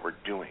 really, of what we're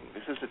doing.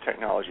 This is a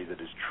technology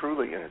that is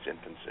truly in its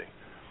infancy.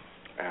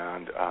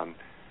 And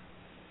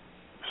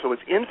so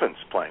it's infants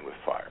playing with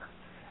fire.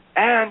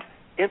 And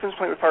infants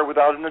playing with fire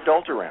without an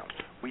adult around.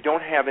 We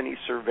don't have any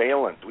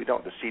surveillance.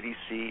 The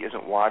CDC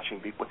isn't watching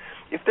people.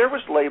 If there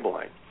was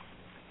labeling,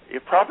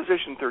 if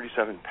Proposition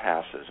 37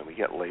 passes and we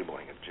get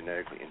labeling of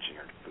genetically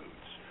engineered foods,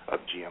 of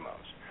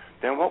GMOs,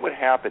 then what would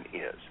happen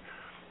is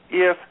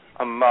if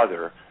a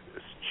mother's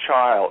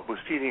child was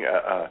feeding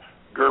a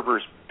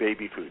Gerber's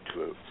baby food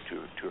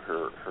to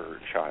her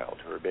child,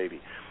 to her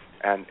baby,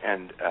 and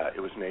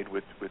it was made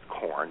with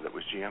corn that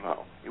was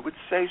GMO, it would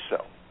say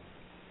so.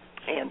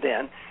 And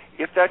then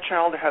if that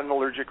child had an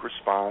allergic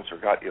response or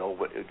got ill,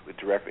 it would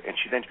directly, and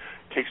she then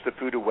takes the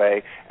food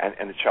away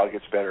and the child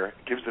gets better,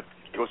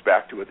 goes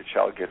back to it, the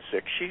child gets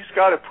sick, she's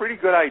got a pretty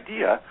good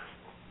idea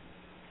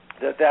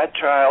that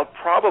child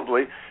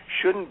probably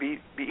shouldn't be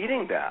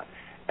eating that.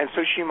 And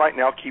so she might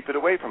now keep it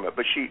away from it.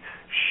 But she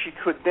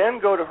could then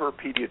go to her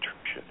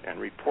pediatrician and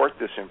report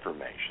this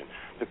information.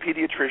 The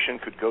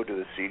pediatrician could go to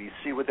the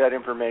CDC with that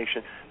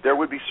information. There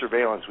would be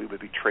surveillance. We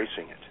would be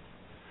tracing it.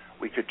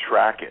 We could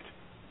track it.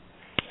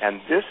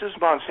 And this is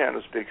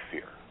Monsanto's big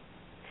fear.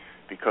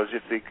 Because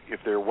if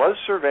there was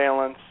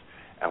surveillance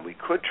and we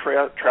could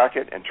track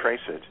it and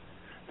trace it,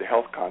 the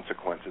health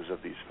consequences of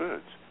these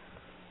foods,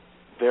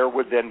 there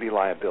would then be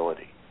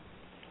liability.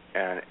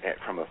 And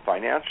from a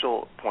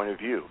financial point of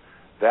view,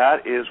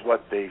 that is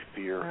what they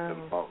fear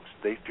the most.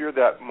 They fear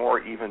that more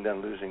even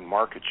than losing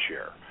market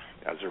share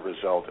as a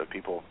result of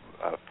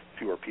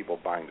fewer people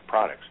buying the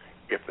products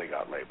if they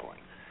got labeling.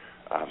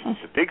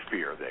 The big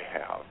fear they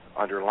have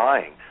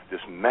underlying this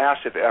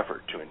massive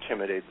effort to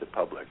intimidate the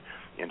public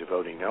into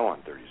voting no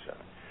on 37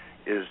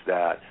 is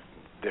that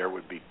there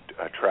would be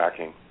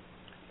tracking,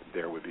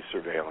 there would be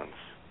surveillance,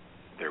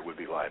 there would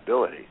be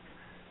liability.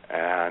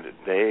 And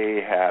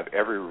they have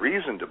every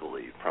reason to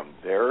believe from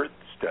their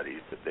studies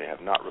that they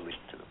have not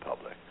released to the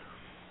public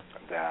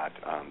that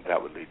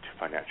that would lead to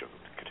financial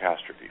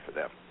catastrophe for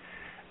them.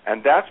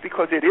 And that's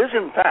because it is,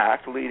 in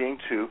fact, leading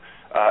to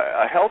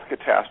a health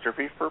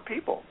catastrophe for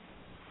people.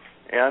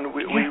 And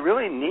we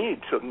really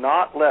need to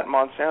not let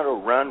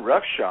Monsanto run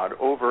roughshod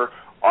over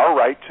our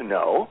right to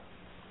know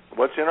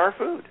what's in our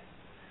food.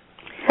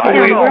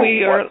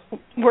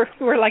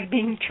 We're like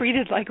being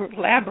treated like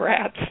lab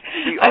rats.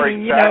 We are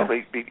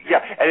exactly. Yeah,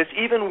 and it's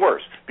even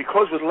worse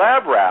because with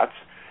lab rats,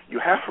 you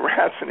have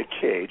rats in a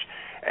cage,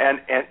 and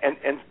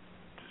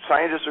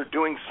scientists are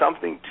doing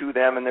something to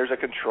them, and there's a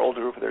control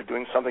group, and they're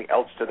doing something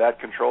else to that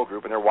control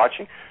group, and they're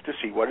watching to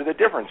see what are the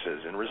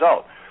differences in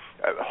result.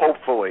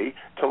 Hopefully,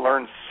 to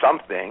learn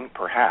something,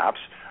 perhaps,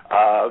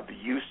 of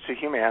use to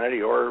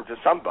humanity or to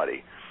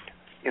somebody.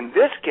 In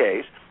this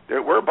case,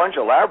 we're a bunch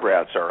of lab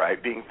rats, all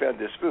right, being fed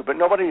this food, but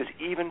nobody is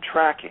even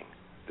tracking.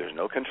 There's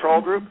no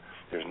control group.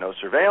 There's no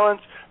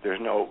surveillance. There's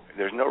no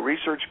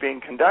research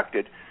being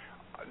conducted.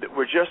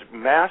 We're just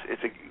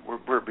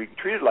we're being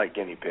treated like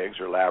guinea pigs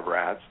or lab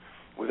rats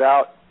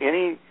without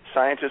any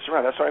scientists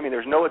around. That's what I mean.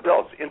 There's no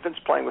adults. Infants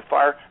playing with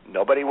fire,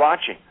 nobody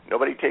watching,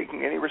 nobody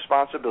taking any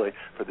responsibility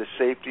for the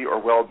safety or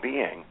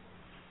well-being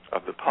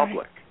of the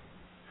public.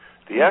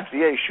 Right. The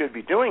FDA should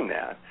be doing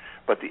that.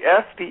 But the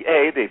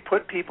FDA, they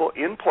put people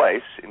in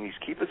place in these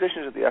key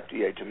positions of the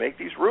FDA to make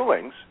these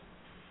rulings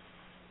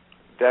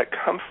that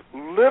come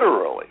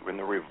literally, in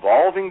the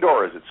revolving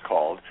door, as it's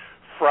called,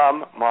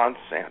 from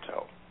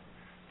Monsanto.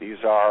 These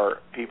are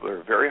people who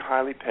are very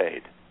highly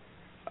paid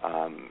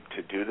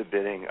to do the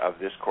bidding of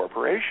this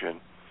corporation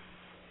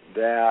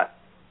that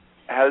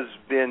has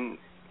been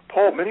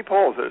polled, many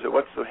polls.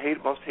 What's the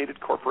most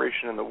hated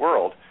corporation in the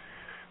world?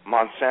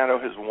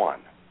 Monsanto has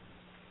won.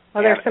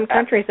 Well, there are some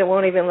countries that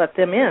won't even let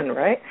them in,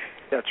 right?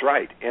 That's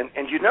right.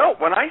 And you know,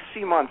 when I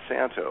see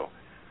Monsanto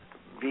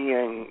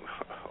being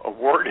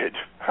awarded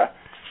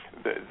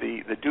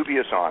the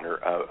dubious honor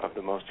of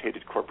the most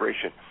hated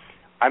corporation,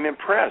 I'm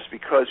impressed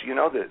because, you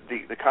know,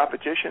 the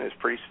competition is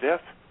pretty stiff.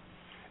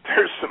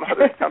 There's some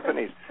other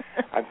companies.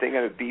 I'm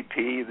thinking of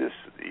BP.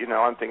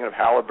 I'm thinking of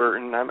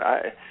Halliburton.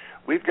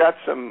 We've got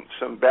some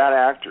bad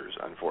actors,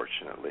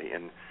 unfortunately,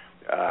 in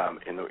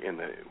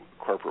the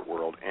corporate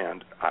world,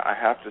 and I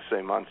have to say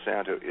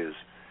Monsanto is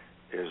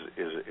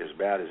as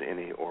bad as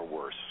any or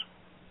worse.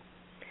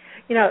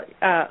 You know,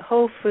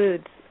 Whole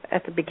Foods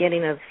at the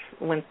beginning of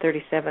when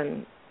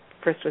 37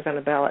 first was on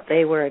the ballot,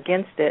 they were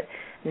against it.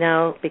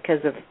 Now, because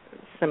of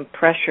some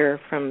pressure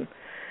from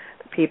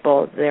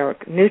people. They're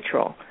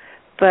neutral.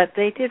 But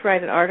they did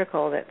write an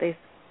article that they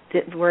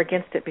were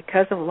against it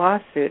because of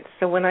lawsuits.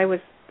 So when I was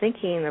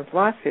thinking of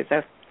lawsuits, I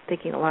was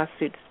thinking of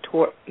lawsuits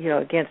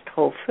against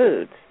Whole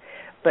Foods.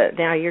 But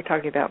now you're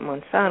talking about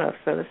Monsanto,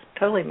 so this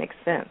totally makes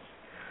sense.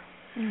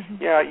 Mm-hmm.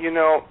 Yeah,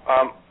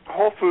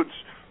 Whole Foods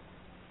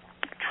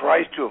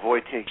tries to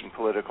avoid taking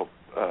political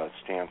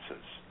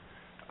stances.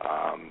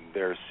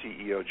 Their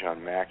CEO,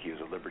 John Mackey, is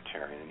a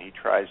libertarian, and he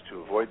tries to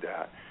avoid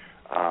that.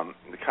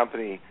 The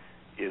company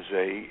is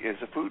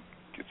a food.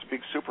 It's a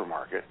big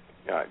supermarket.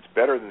 It's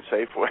better than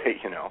Safeway,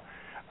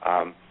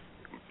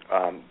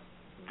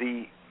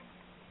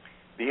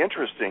 The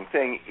interesting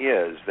thing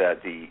is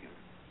that the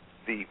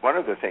one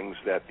of the things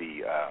that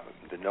the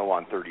No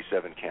on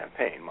 37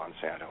 campaign,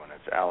 Monsanto and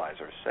its allies,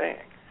 are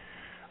saying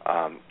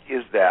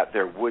is that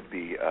there would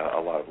be a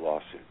lot of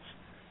lawsuits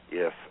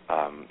if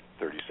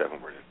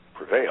 37 were to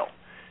prevail.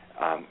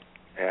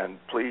 And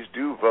please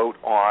do vote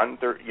on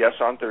yes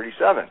on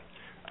 37.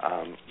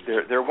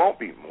 There won't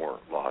be more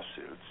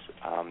lawsuits.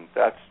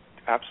 That's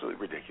absolutely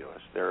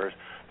ridiculous. There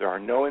are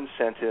no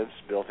incentives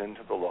built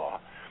into the law,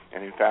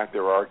 and in fact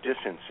there are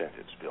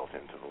disincentives built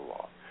into the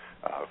law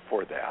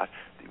for that.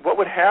 What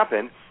would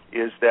happen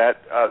is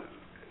that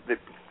the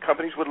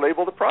companies would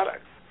label the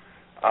products,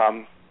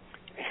 and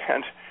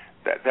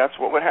that's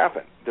what would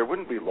happen. There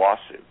wouldn't be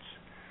lawsuits.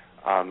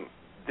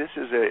 This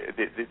is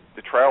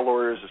the Trial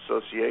Lawyers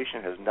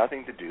Association has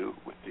nothing to do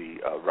with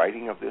the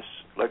writing of this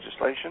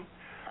legislation.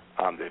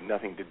 They have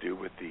nothing to do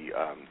with the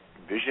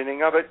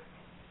visioning of it.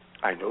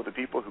 I know the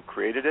people who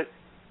created it.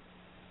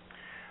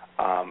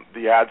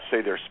 The ads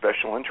say they're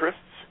special interests.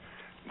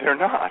 They're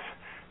not.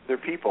 They're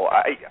people.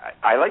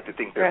 I like to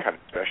think they're kind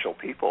of special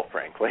people,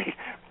 frankly.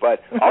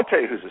 But I'll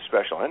tell you who's a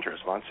special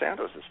interest.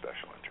 Monsanto's a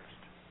special interest.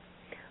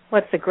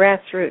 Well, it's a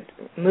grassroots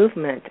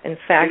movement. In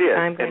fact, it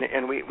is.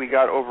 And we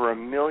got over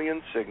 1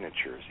 million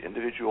signatures,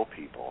 individual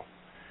people.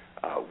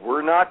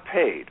 We're not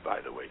paid,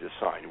 by the way, to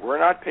sign. We're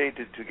not paid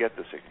to get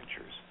the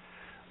signatures.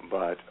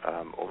 But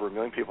over 1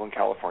 million people in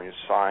California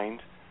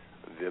signed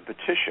the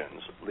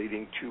petitions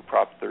leading to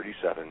Prop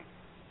 37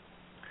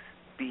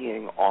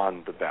 being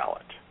on the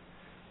ballot.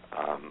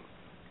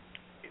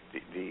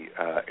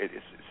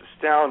 It's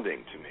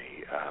astounding to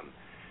me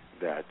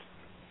that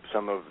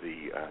some of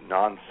the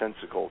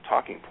nonsensical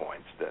talking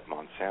points that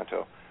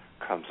Monsanto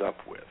comes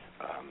up with.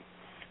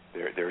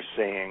 They're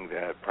saying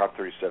that Prop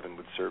 37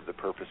 would serve the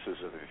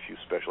purposes of a few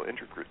special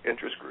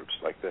interest groups,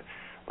 like the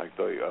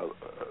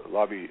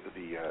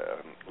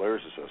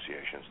lawyers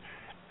associations,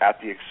 at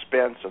the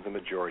expense of the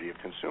majority of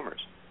consumers.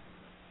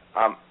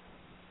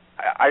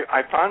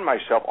 I found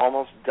myself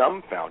almost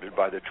dumbfounded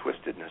by the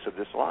twistedness of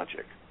this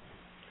logic.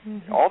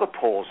 Mm-hmm. All the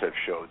polls have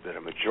showed that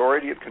a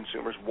majority of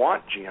consumers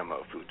want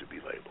GMO food to be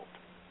labeled.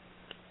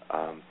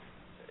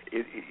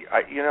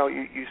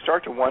 You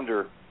start to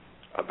wonder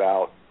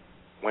about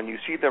when you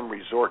see them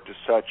resort to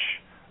such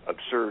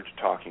absurd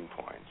talking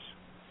points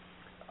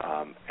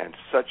and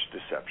such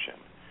deception.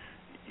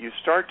 You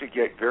start to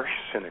get very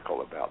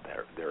cynical about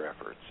their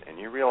efforts, and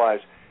you realize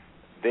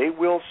they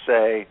will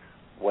say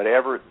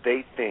whatever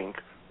they think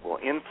will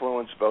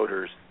influence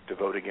voters to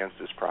vote against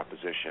this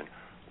proposition,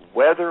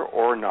 whether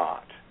or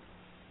not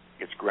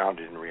it's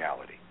grounded in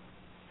reality.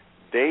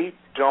 They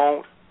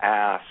don't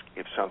ask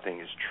if something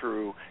is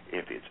true,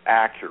 if it's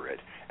accurate,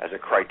 as a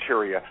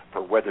criteria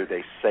for whether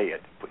they say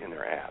it in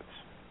their ads.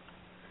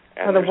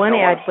 And there's no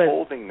one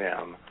holding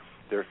them,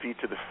 their feet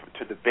to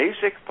the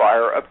basic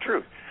fire of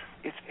truth.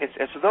 It's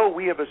as though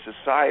we as a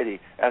society,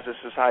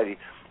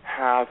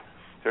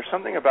 there's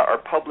something about our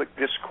public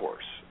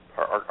discourse,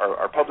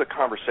 our public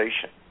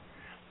conversation,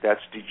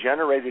 that's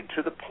degenerated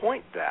to the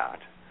point that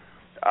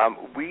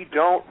we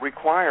don't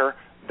require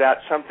that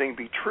something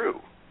be true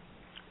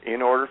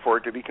in order for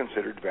it to be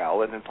considered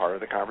valid and part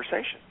of the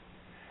conversation.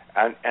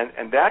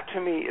 And that, to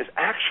me, is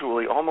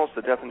actually almost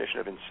the definition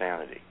of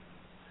insanity.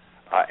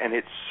 And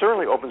it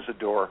certainly opens the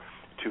door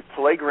to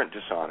flagrant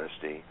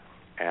dishonesty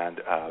and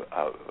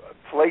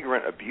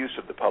flagrant abuse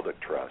of the public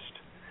trust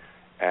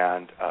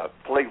and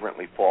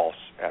flagrantly false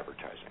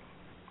advertising.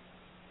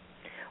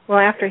 Well,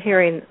 after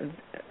hearing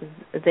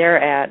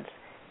their ads,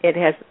 it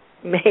has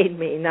made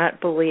me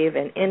not believe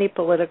in any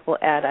political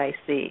ad I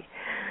see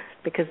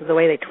because of the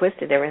way they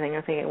twisted everything.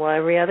 I'm thinking, well,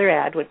 every other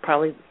ad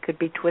could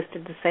be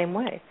twisted the same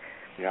way.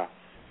 Yeah,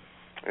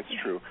 it's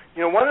true.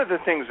 One of the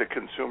things that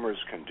consumers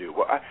can do.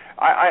 Well,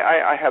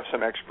 I have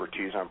some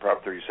expertise on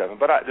Prop 37,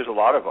 but there's a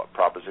lot of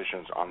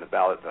propositions on the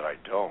ballot that I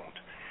don't,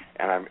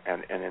 and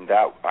in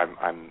that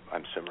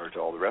I'm similar to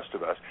all the rest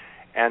of us.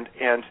 And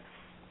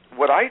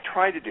what I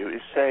try to do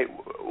is say,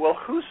 well,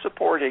 who's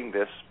supporting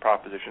this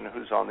proposition?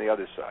 Who's on the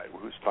other side?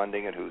 Who's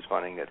funding it? Who's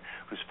funding it?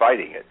 Who's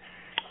fighting it?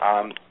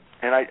 And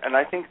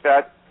I think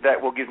that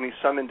will give me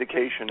some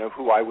indication of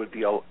who I would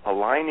be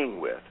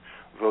aligning with,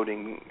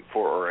 voting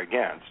for or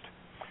against.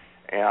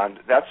 And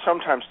that's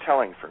sometimes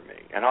telling for me.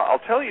 And I'll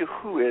tell you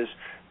who is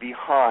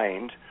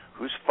behind,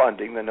 who's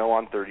funding the No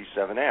on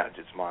 37 ads.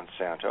 It's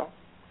Monsanto,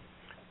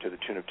 to the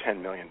tune of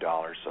 $10 million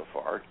so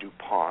far,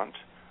 DuPont,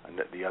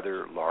 the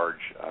other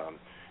large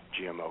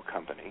GMO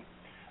company.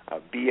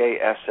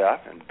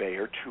 BASF and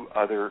Bayer, two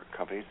other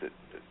companies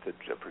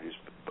that produce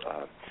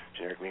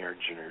genetically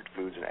engineered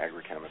foods and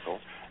agrochemicals.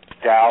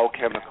 Dow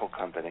Chemical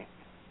Company.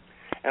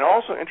 And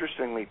also,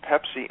 interestingly,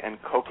 Pepsi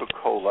and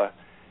Coca-Cola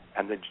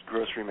and the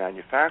Grocery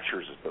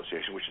Manufacturers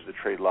Association, which is the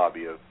trade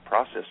lobby of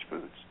processed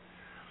foods.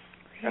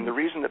 And the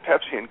reason that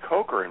Pepsi and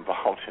Coke are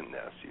involved in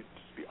this,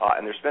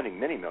 and they're spending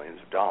many millions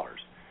of dollars,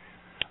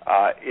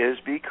 is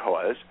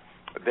because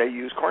they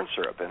use corn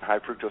syrup and high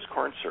fructose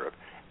corn syrup,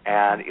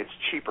 and it's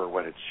cheaper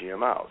when it's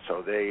GMO.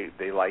 So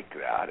they like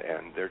that,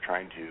 and they're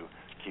trying to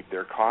keep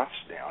their costs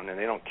down, and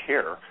they don't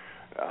care.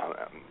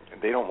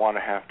 They don't want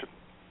to have to,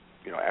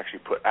 actually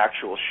put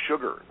actual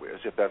sugar,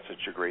 as if that's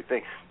such a great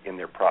thing, in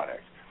their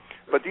product.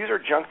 But these are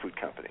junk food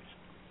companies,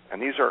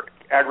 and these are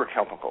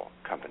agrochemical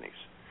companies,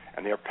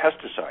 and they are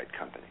pesticide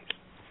companies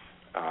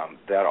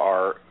that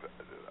are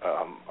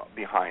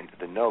behind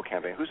the no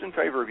campaign. Who's in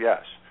favor of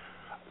yes?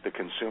 The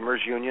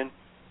Consumers Union,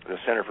 the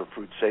Center for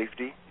Food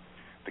Safety,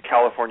 the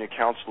California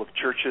Council of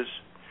Churches,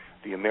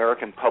 the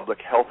American Public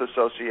Health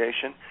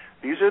Association.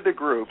 These are the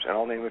groups, and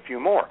I'll name a few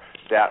more,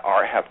 that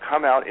have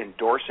come out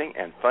endorsing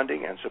and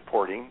funding and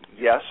supporting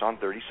yes on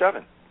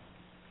 37.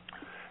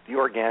 The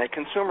Organic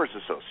Consumers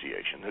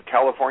Association, the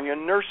California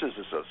Nurses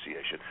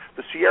Association,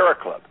 the Sierra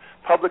Club,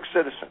 Public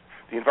Citizen,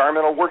 the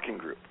Environmental Working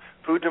Group,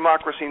 Food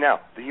Democracy Now!,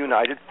 the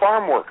United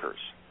Farm Workers,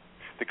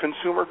 the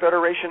Consumer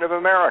Federation of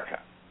America.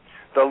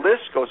 The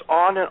list goes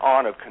on and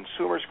on of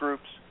consumers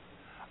groups,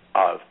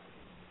 of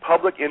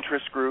public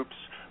interest groups,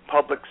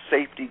 public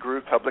safety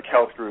groups, public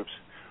health groups,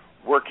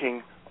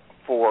 working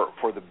for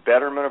the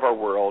betterment of our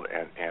world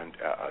and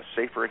a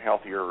safer and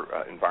healthier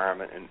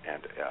environment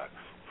and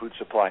food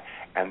supply.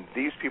 And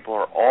these people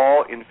are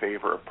all in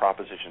favor of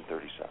Proposition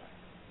 37.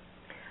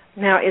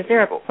 Now, is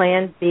there a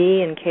plan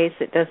B in case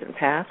it doesn't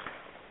pass?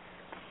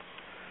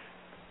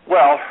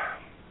 Well,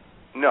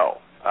 no.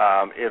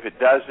 If it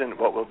doesn't,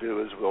 what we'll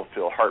do is we'll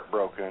feel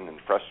heartbroken and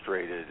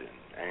frustrated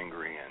and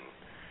angry, and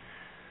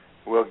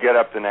we'll get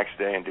up the next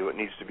day and do what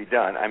needs to be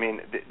done. I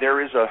mean,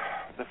 there is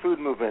the food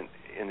movement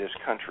in this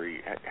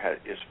country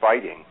is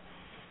fighting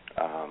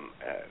a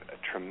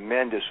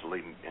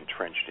tremendously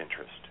entrenched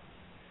interest.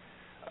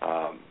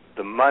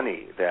 The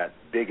money that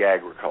big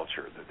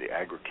agriculture, the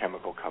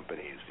agrochemical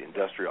companies, the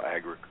industrial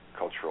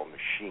agricultural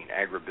machine,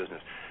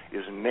 agribusiness,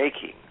 is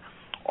making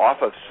off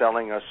of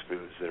selling us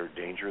foods that are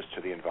dangerous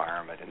to the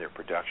environment and their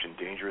production,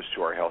 dangerous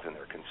to our health and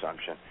their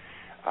consumption,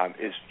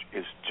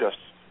 is just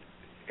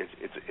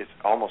it's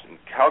almost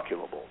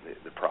incalculable,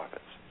 the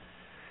profits,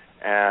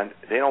 and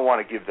they don't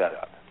want to give that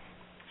up.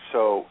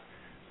 So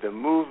the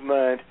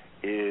movement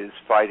is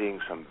fighting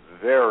some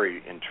very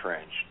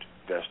entrenched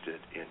vested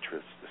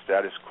interests. The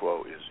status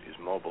quo is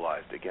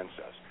mobilized against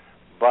us,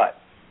 but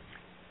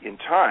in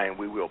time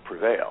we will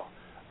prevail.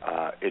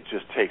 It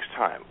just takes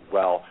time.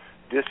 Well,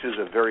 this is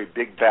a very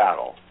big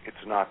battle.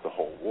 It's not the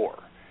whole war.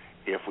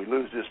 If we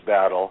lose this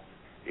battle,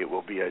 it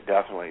will be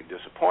definitely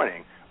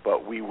disappointing,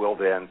 but we will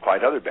then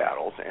fight other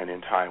battles, and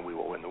in time we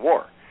will win the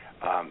war.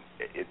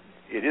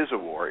 It is a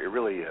war. It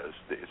really is.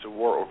 It's a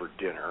war over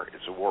dinner.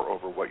 It's a war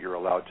over what you're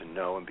allowed to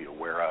know and be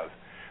aware of,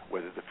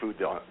 whether the food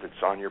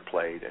that's on your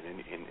plate and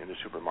in the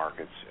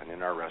supermarkets and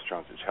in our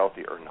restaurants is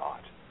healthy or not,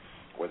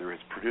 whether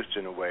it's produced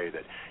in a way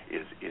that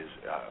is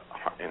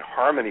in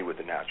harmony with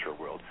the natural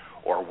world,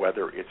 or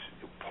whether it's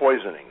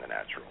poisoning the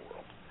natural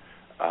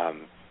world.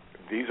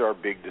 These are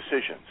big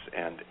decisions,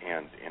 and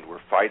we're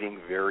fighting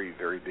very,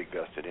 very big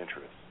vested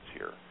interests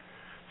here.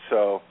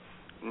 So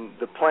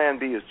the plan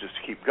B is just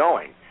to keep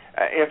going.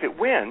 If it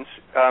wins,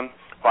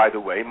 by the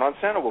way,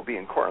 Monsanto will be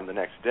in court on the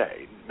next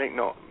day. Make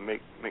no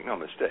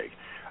mistake.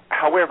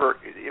 However,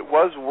 it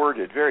was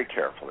worded very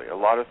carefully. A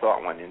lot of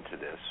thought went into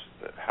this,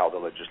 how the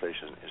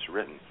legislation is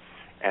written,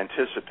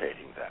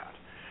 anticipating that.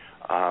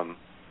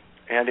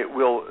 And it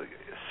will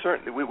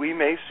certainly, we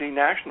may see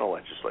national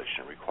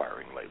legislation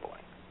requiring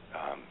labeling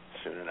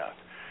soon enough.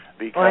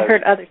 Because I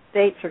heard other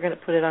states are going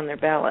to put it on their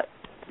ballot.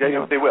 They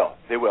will.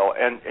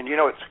 And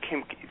it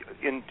came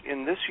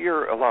in this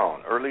year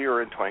alone,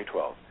 earlier in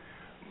 2012,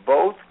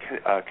 both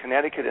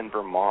Connecticut and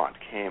Vermont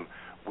came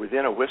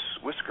within a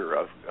whisker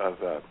of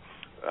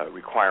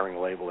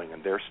requiring labeling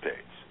in their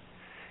states.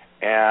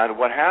 And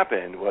what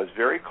happened was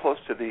very close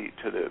to the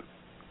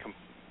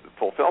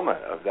fulfillment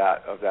of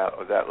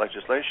that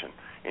legislation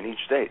in each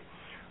state.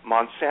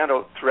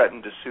 Monsanto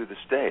threatened to sue the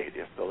state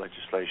if the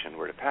legislation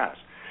were to pass.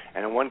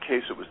 And in one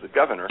case it was the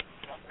governor,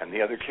 and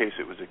the other case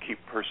it was a key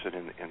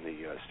person in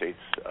the state's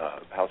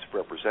House of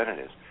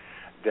Representatives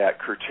that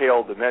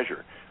curtailed the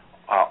measure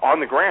on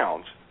the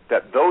grounds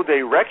that though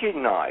they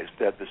recognized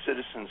that the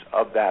citizens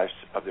of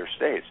their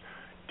states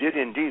did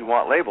indeed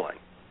want labeling,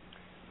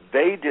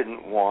 they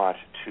didn't want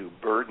to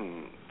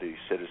burden the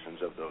citizens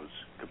of those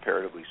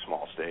comparatively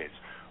small states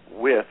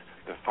with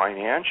the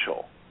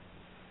financial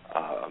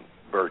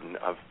burden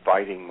of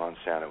fighting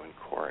Monsanto in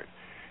court.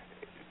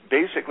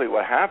 Basically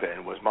what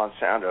happened was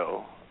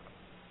Monsanto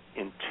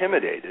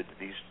intimidated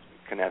these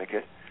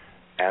Connecticut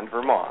and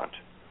Vermont,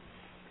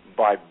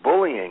 by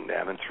bullying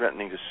them and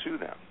threatening to sue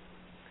them.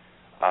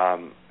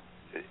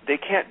 They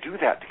can't do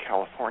that to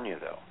California,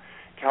 though.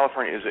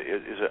 California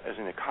is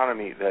an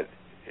economy that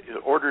is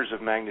orders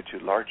of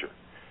magnitude larger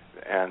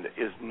and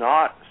is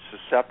not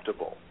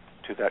susceptible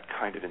to that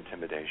kind of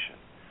intimidation.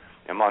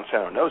 And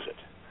Monsanto knows it.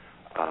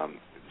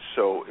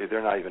 So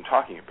they're not even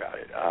talking about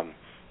it.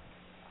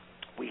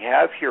 We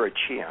have here a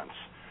chance.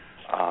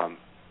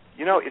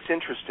 It's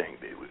interesting.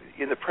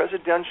 In the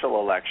presidential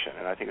election,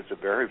 and I think it's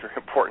a very, very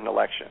important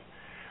election,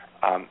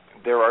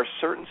 there are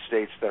certain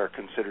states that are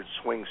considered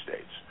swing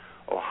states.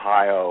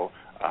 Ohio,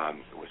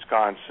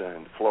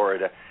 Wisconsin,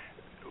 Florida.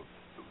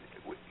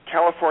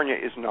 California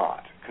is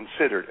not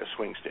considered a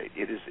swing state.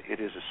 It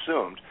is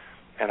assumed,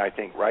 and I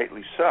think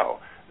rightly so,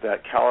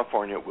 that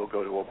California will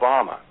go to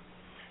Obama.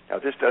 Now,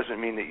 this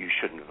doesn't mean that you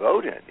shouldn't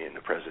vote in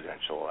the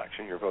presidential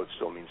election. Your vote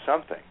still means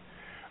something.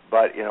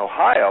 But in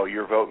Ohio,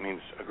 your vote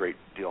means a great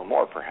deal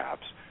more,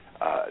 perhaps,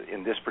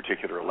 in this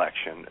particular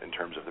election in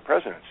terms of the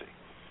presidency,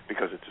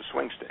 because it's a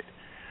swing state.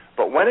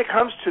 But when it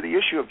comes to the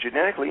issue of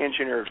genetically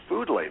engineered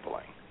food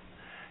labeling,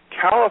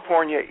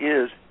 California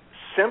is,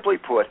 simply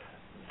put,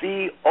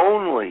 the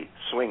only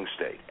swing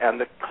state and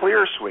the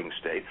clear swing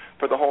state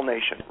for the whole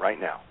nation right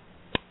now.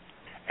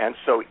 And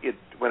so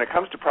when it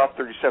comes to Prop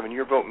 37,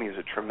 your vote means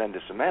a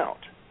tremendous amount.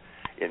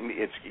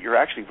 You're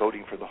actually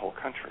voting for the whole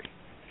country.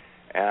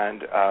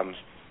 And I'm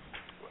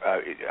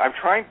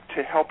trying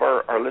to help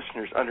our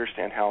listeners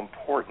understand how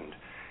important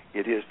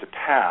it is to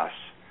pass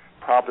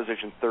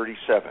Proposition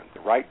 37,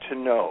 the Right to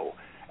Know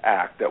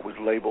Act that was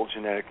labeled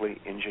genetically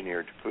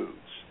engineered foods.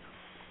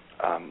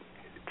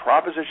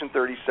 Proposition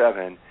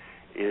 37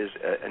 is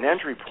an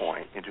entry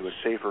point into a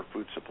safer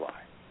food supply.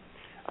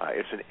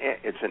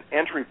 It's an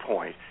entry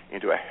point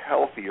into a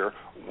healthier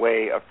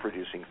way of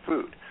producing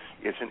food.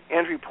 It's an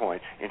entry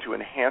point into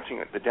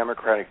enhancing the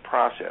democratic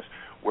process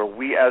where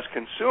we as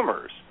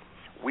consumers,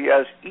 we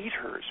as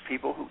eaters,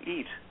 people who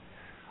eat,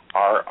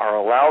 are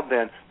allowed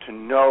then to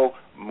know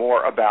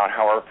more about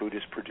how our food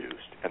is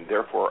produced and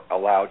therefore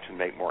allowed to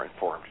make more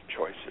informed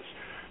choices.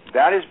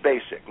 That is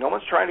basic. No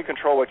one's trying to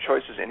control what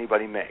choices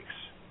anybody makes.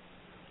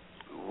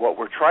 What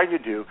we're trying to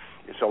do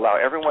is allow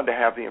everyone to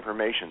have the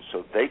information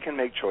so they can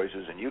make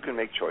choices and you can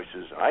make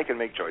choices and I can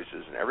make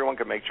choices and everyone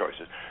can make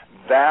choices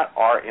that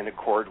are in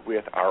accord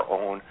with our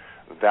own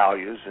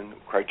values and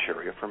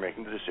criteria for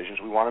making the decisions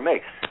we want to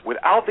make.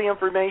 Without the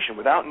information,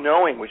 without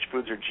knowing which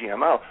foods are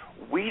GMO,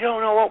 we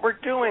don't know what we're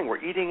doing.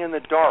 We're eating in the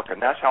dark,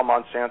 and that's how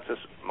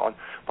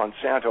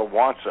Monsanto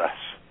wants us.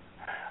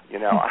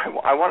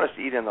 I want us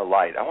to eat in the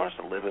light. I want us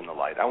to live in the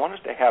light. I want us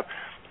to have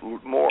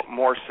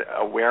more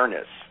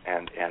awareness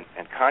and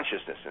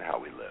consciousness in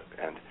how we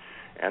live.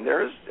 And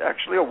there is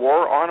actually a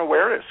war on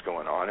awareness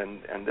going on,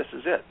 and this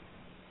is it.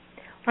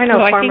 I know.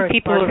 Well, I think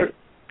people are.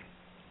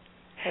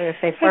 I was going to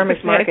say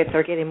farmers markets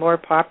are getting more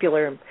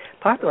popular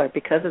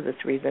because of this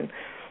reason.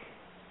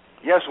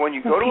 Yes, when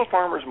you go to a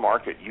farmer's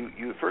market,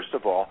 you first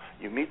of all,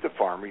 you meet the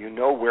farmer, you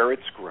know where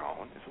it's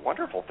grown. It's a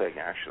wonderful thing,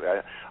 actually.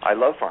 I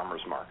love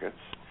farmers markets.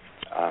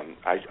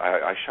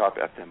 I shop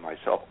at them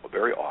myself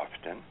very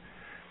often.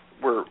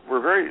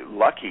 We're very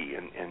lucky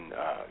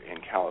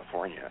in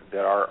California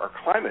that our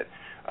climate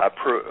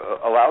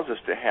allows us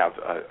to have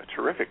a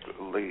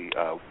terrifically,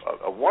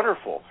 a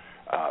wonderful,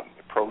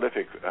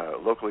 prolific,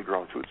 locally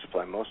grown food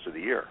supply most of the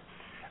year.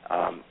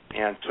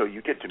 And so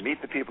you get to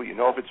meet the people. You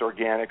know if it's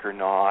organic or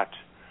not.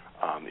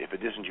 If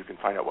it isn't, you can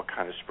find out what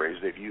kind of sprays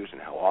they've used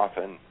and how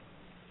often.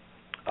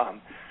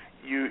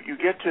 You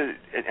get to,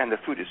 and the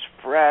food is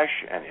fresh,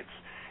 and it's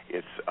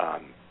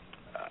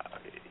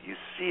you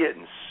see it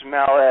and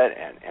smell it,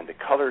 and the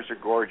colors are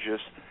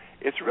gorgeous.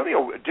 It's really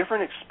a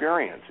different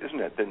experience, isn't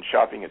it, than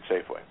shopping at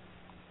Safeway?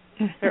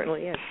 It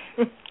certainly is.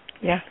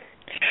 Yeah.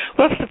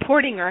 Well,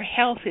 supporting our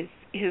health is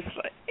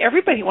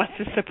everybody wants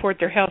to support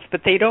their health,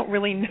 but they don't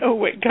really know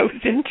what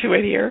goes into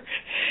it here.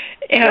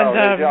 And,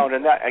 no, they don't.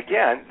 And that,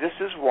 again, this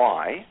is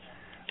why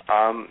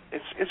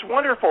it's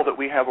wonderful that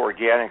we have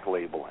organic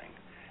labeling,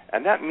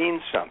 and that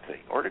means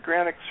something.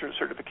 Organic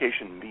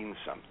certification means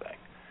something.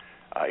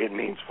 It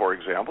means, for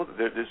example, that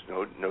there's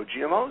no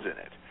GMOs in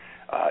it.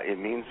 It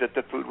means that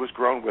the food was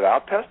grown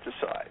without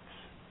pesticides.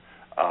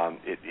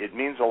 It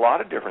means a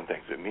lot of different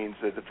things. It means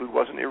that the food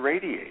wasn't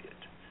irradiated.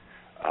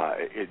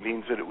 It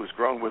means that it was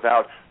grown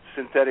without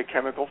synthetic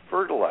chemical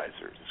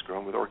fertilizers. It's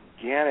grown with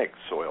organic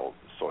soil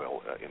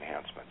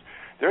enhancements.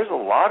 There's a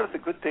lot of the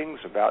good things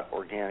about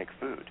organic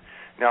food.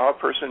 Now, a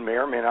person may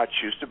or may not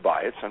choose to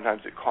buy it.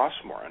 Sometimes it costs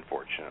more,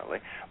 unfortunately.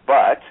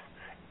 But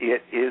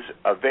it is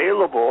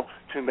available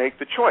to make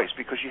the choice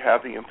because you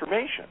have the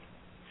information.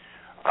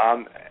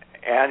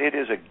 And it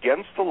is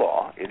against the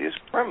law. It is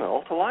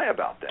criminal to lie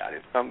about that.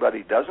 If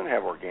somebody doesn't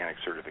have organic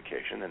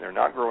certification and they're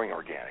not growing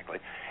organically,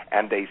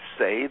 and they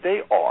say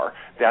they are,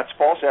 that's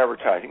false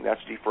advertising.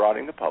 That's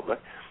defrauding the public.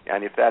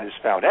 And if that is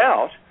found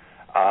out,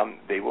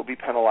 they will be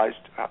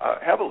penalized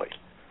heavily.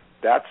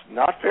 That's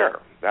not fair.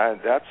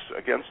 That's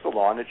against the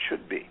law, and it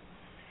should be.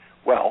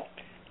 Well,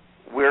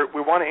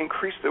 we want to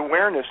increase the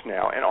awareness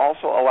now and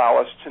also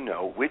allow us to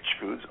know which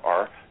foods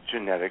are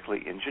genetically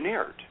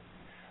engineered.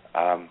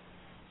 I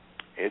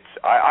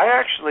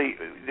actually,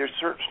 there's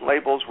certain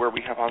labels where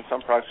we have on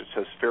some products it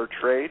says fair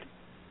trade.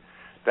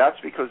 That's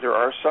because there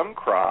are some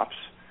crops,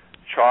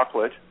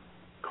 chocolate,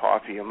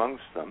 coffee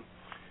amongst them,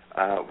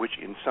 which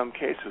in some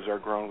cases are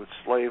grown with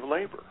slave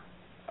labor.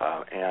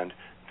 And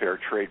fair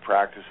trade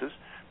practices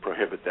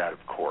prohibit that,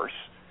 of course.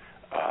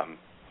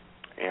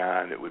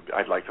 And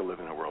I'd like to live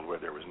in a world where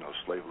there was no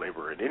slave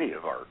labor in any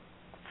of our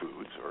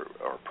foods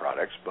or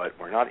products, but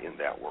we're not in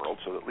that world,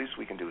 so at least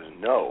we can do is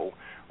know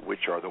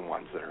which are the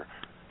ones that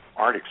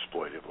aren't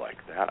exploitive like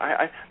that.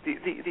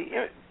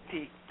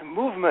 The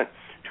movement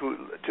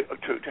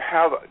to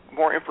have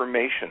more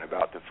information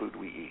about the food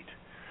we eat,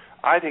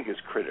 I think, is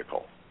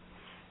critical,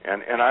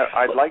 and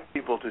I'd like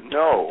people to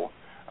know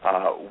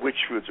which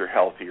foods are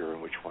healthier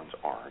and which ones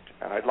aren't,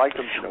 and I'd like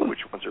them to know which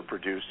ones are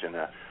produced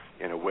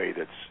in a way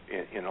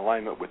that's in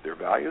alignment with their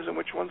values and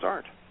which ones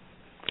aren't.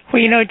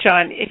 Well,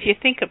 John, if you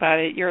think about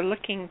it, you're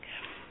looking,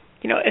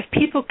 if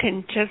people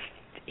can just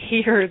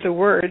hear the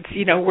words,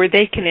 where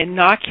they can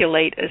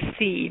inoculate a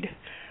seed,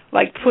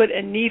 like put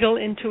a needle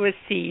into a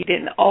seed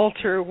and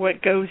alter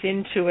what goes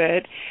into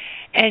it,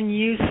 and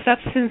use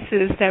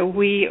substances that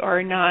we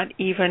are not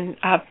even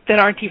that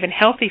aren't even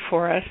healthy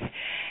for us,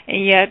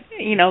 and yet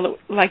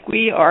like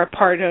we are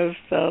part of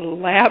the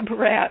lab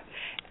rat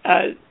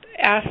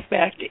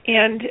aspect,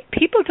 and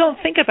people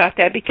don't think about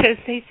that because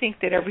they think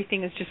that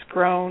everything is just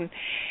grown.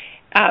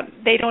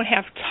 They don't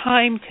have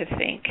time to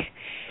think.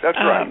 That's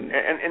right,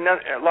 and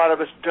a lot of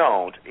us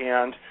don't,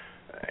 and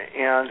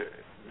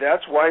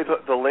that's why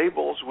the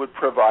labels would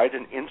provide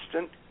an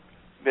instant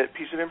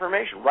piece of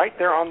information right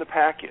there on the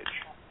package,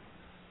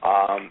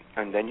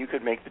 and then you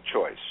could make the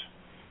choice.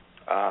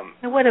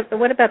 And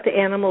what about the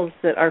animals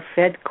that are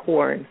fed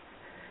corn,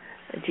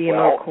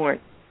 GMO corn?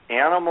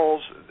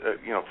 Animals,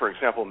 for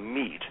example,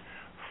 meat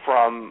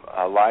from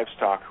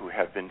livestock who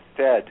have been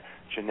fed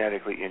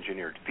genetically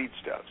engineered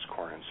feedstuffs,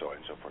 corn and soy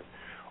and so forth,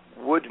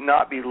 would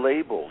not be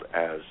labeled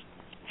as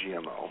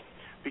GMO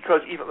because,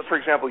 even, for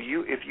example,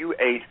 if you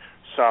ate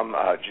some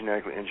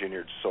genetically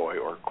engineered soy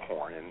or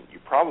corn, and you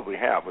probably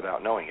have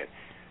without knowing it,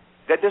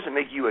 that doesn't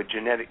make you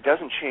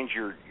doesn't change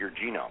your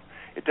genome.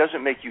 It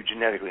doesn't make you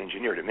genetically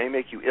engineered. It may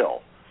make you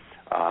ill.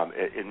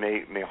 It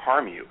may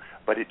harm you,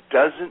 but it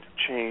doesn't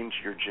change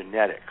your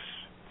genetics.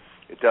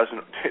 It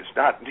doesn't. It's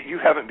not. You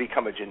haven't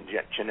become a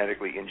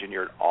genetically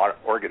engineered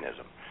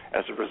organism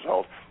as a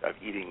result of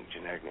eating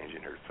genetically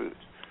engineered foods.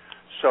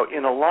 So,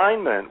 in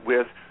alignment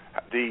with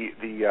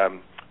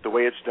the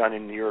way it's done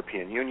in the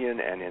European Union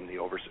and in the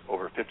over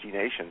 50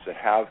 nations that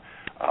have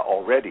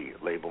already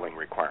labeling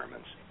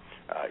requirements,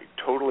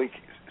 totally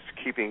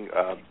keeping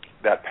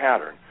that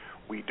pattern,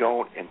 we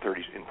don't in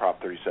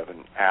Prop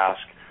 37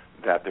 ask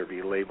that there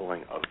be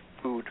labeling of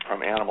food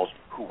from animals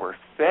who were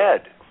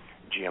fed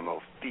GMO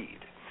feed.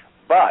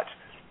 But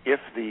if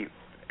the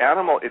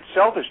animal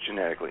itself is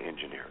genetically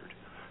engineered,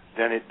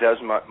 then it does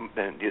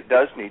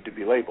need to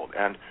be labeled.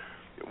 And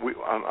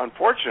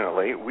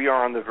unfortunately, we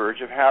are on the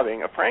verge of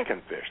having a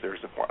frankenfish.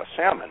 There's a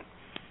salmon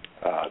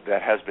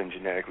that has been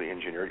genetically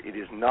engineered. It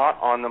is not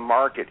on the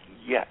market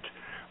yet,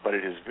 but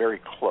it is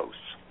very close.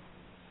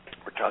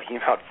 We're talking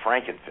about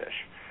frankenfish,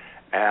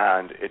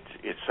 and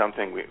it's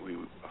something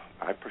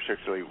I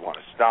particularly want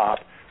to stop.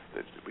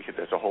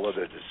 There's a whole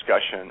other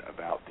discussion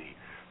about the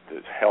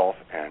health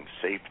and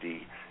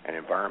safety and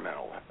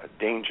environmental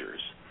dangers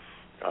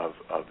of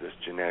this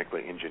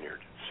genetically engineered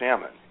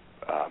salmon.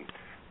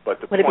 But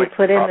the would it be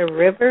put in the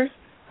rivers?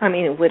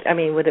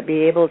 Would it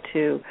be able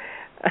to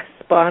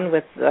spawn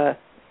with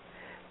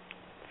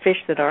fish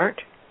that aren't?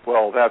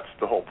 Well, that's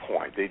the whole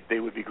point. They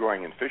would be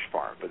growing in fish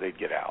farms, but they'd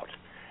get out,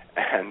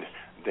 and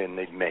then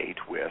they'd mate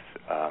with,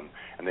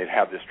 and they'd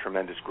have this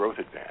tremendous growth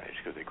advantage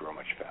because they grow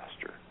much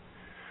faster.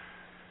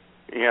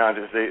 And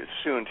they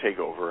soon take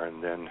over,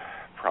 and then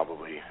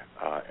probably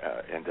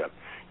end up.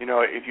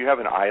 If you have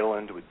an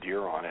island with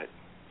deer on it,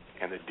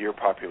 and the deer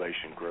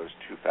population grows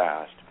too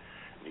fast,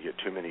 and you get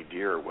too many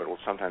deer, what will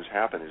sometimes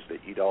happen is they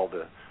eat all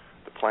the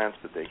plants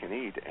that they can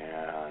eat,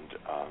 and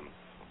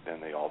then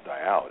they all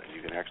die out,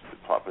 and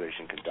the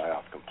population can die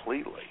off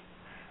completely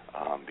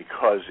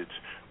because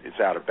it's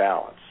out of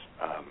balance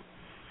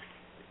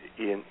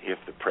if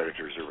the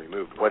predators are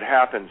removed. What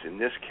happens in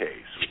this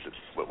case,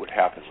 what would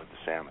happen with the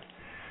salmon,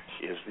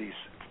 is these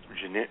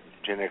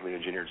genetically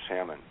engineered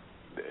salmon.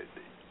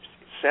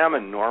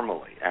 Salmon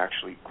normally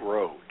actually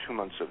grow 2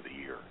 months of the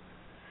year,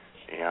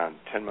 and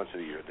 10 months of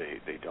the year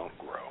they don't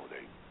grow.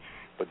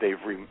 But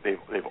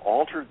they've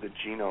altered the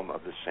genome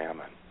of the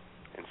salmon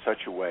in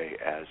such a way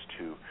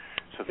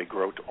so they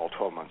grow all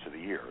 12 months of the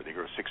year. They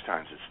grow 6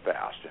 times as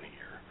fast in a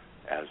year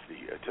as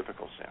the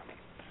typical salmon.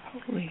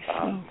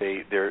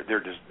 They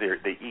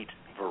eat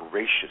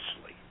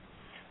voraciously,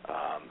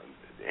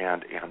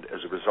 and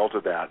as a result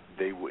of that,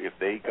 if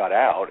they got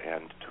out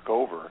and took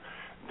over,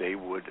 they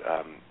would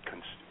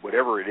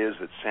whatever it is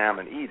that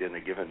salmon eat in a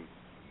given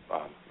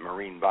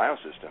marine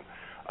biosystem,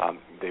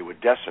 they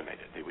would decimate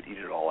it. They would eat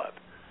it all up,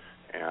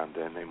 and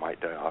then they might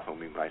die off, and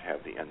we might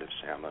have the end of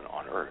salmon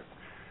on Earth.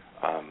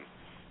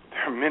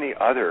 there are many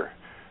other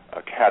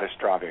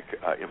catastrophic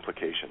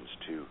implications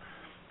to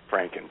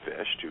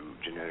frankenfish, to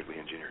genetically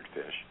engineered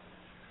fish.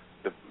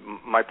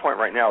 My point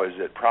right now is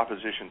that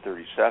Proposition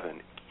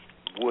 37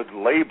 would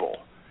label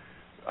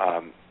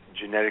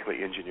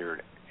genetically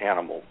engineered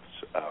animals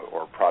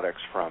or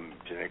products from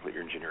genetically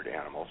engineered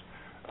animals,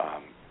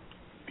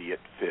 be it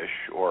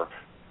fish or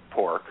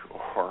pork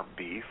or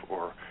beef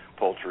or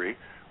poultry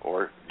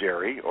or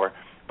dairy,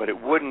 but it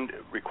wouldn't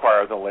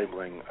require the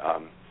labeling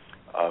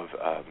of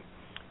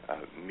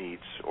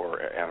meats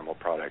or animal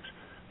products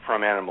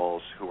from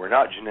animals who were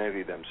not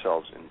genetically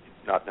themselves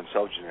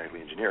genetically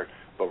engineered,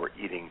 but were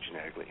eating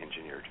genetically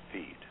engineered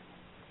feed.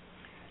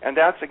 And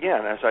that's,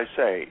 again, as I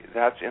say,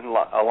 that's in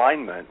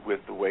alignment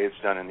with the way it's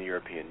done in the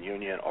European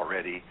Union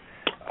already.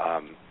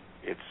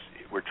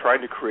 We're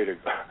trying to create a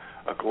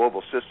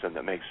global system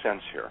that makes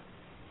sense here.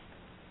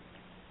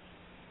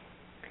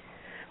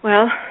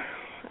 Well,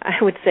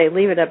 I would say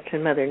leave it up to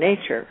Mother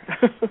Nature.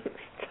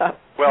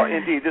 Well,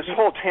 indeed, this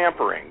whole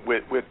tampering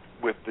with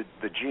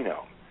the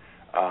genome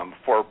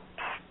for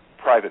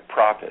private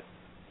profit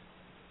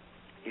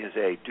is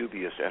a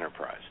dubious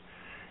enterprise.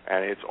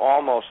 And it's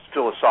almost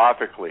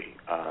philosophically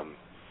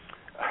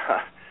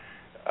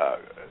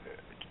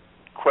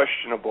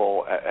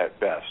questionable at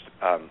best.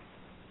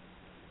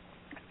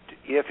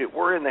 If it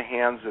were in the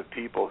hands of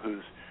people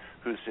whose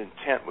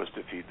intent was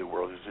to feed the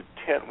world, whose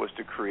intent was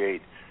to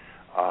create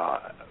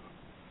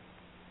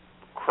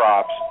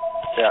crops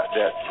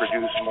that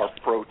produce more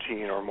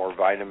protein or more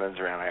vitamins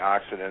or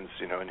antioxidants,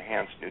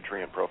 enhanced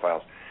nutrient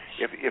profiles,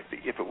 if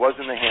it was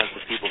in the hands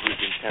of people whose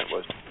intent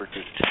was to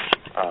produce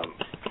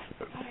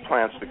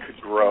plants that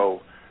could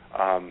grow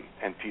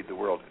and feed the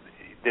world,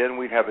 then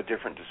we'd have a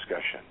different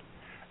discussion.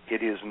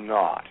 It is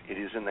not. It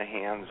is in the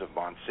hands of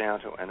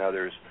Monsanto and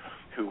others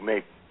who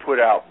may put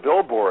out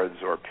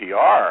billboards or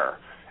PR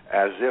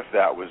as if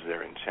that was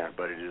their intent,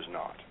 but it is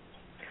not.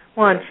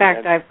 Well, in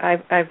fact,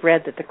 I've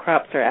read that the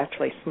crops are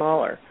actually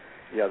smaller.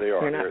 Yeah, they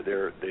are.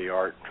 They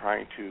are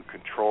trying to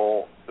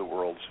control the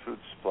world's food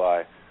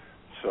supply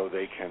so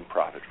they can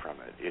profit from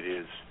it. It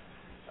is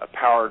a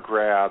power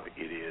grab.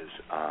 It is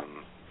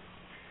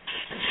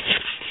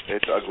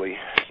it's ugly,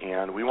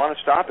 and we want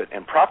to stop it.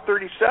 And Prop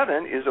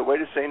 37 is a way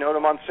to say no to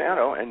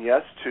Monsanto and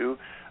yes to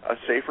a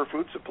safer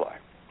food supply.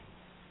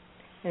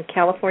 And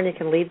California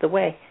can lead the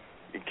way.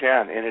 It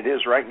can, and it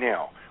is right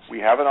now. We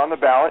have it on the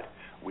ballot.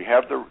 We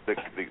have the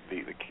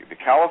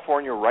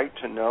California Right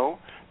to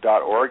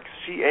Know.org,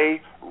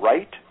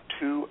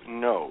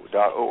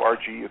 CA-Right-to-Know.org.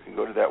 You can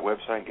go to that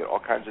website and get all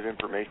kinds of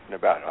information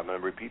about it. I'm going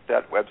to repeat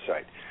that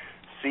website.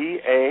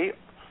 C-A-R-I-G-H-T,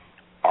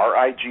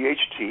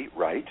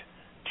 right,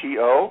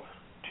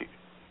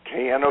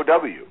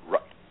 T-O-K-N-O-W,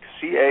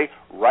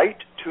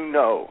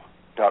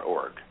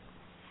 CA-Right-to-Know.org.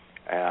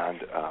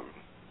 And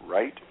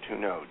right to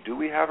know. Do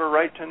we have a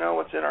right to know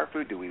what's in our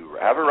food? Do we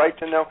have a right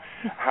to know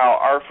how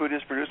our food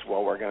is produced?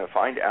 Well, we're going to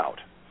find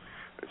out.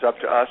 It's up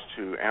to us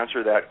to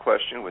answer that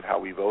question with how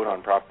we vote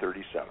on Prop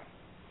 37.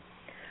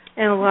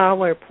 And while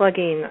we're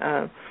plugging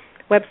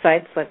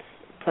websites, let's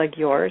plug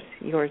yours.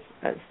 Yours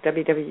is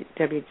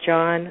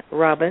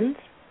www.johnrobbins.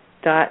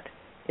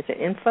 Is it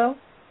info?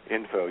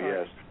 Info,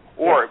 yes.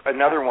 Or yes.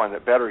 Another one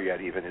that better yet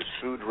even is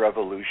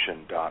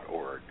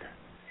foodrevolution.org.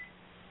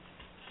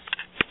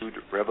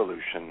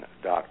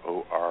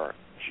 foodrevolution.org.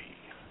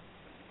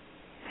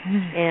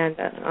 And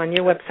on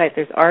your website,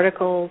 there's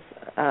articles.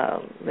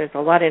 There's a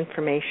lot of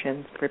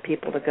information for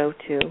people to go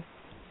to.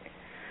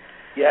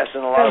 Yes,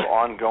 and a lot of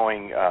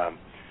ongoing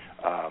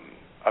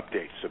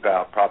updates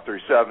about Prop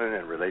 37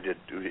 and related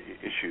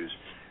issues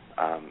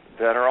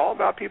that are all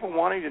about people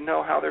wanting to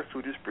know how their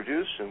food is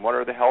produced and what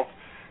are the health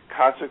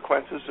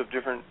consequences of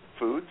different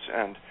foods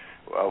and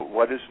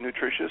what is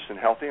nutritious and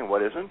healthy and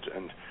what isn't,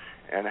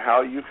 and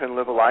how you can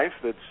live a life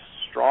that's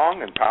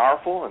strong and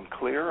powerful and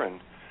clear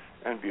and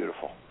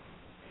beautiful.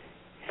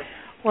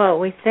 Well,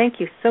 we thank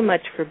you so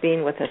much for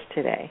being with us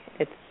today.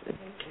 It's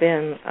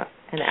been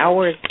an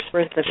hour's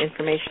worth of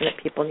information that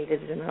people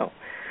needed to know.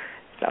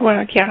 So.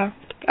 Well, yeah,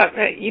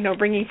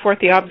 bringing forth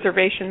the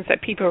observations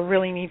that people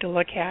really need to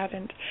look at,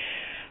 and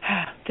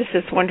this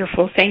is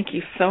wonderful. Thank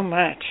you so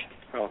much.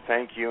 Well,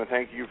 thank you, and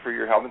thank you for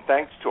your help, and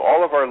thanks to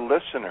all of our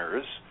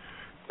listeners.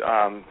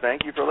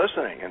 Thank you for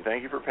listening, and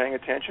thank you for paying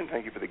attention.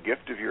 Thank you for the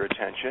gift of your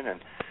attention,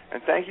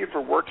 and thank you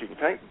for working.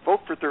 Vote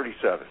for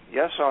 37.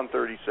 Yes on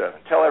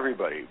 37. Tell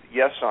everybody,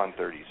 yes on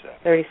 37.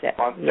 37.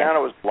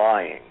 Monsanto is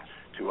lying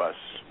to us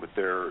with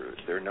their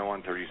no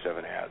on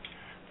 37 ads.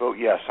 Vote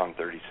yes on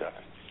 37.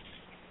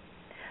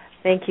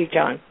 Thank you,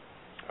 John.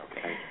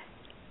 Okay.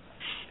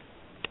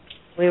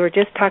 We were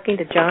just talking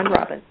to John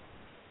Robbins.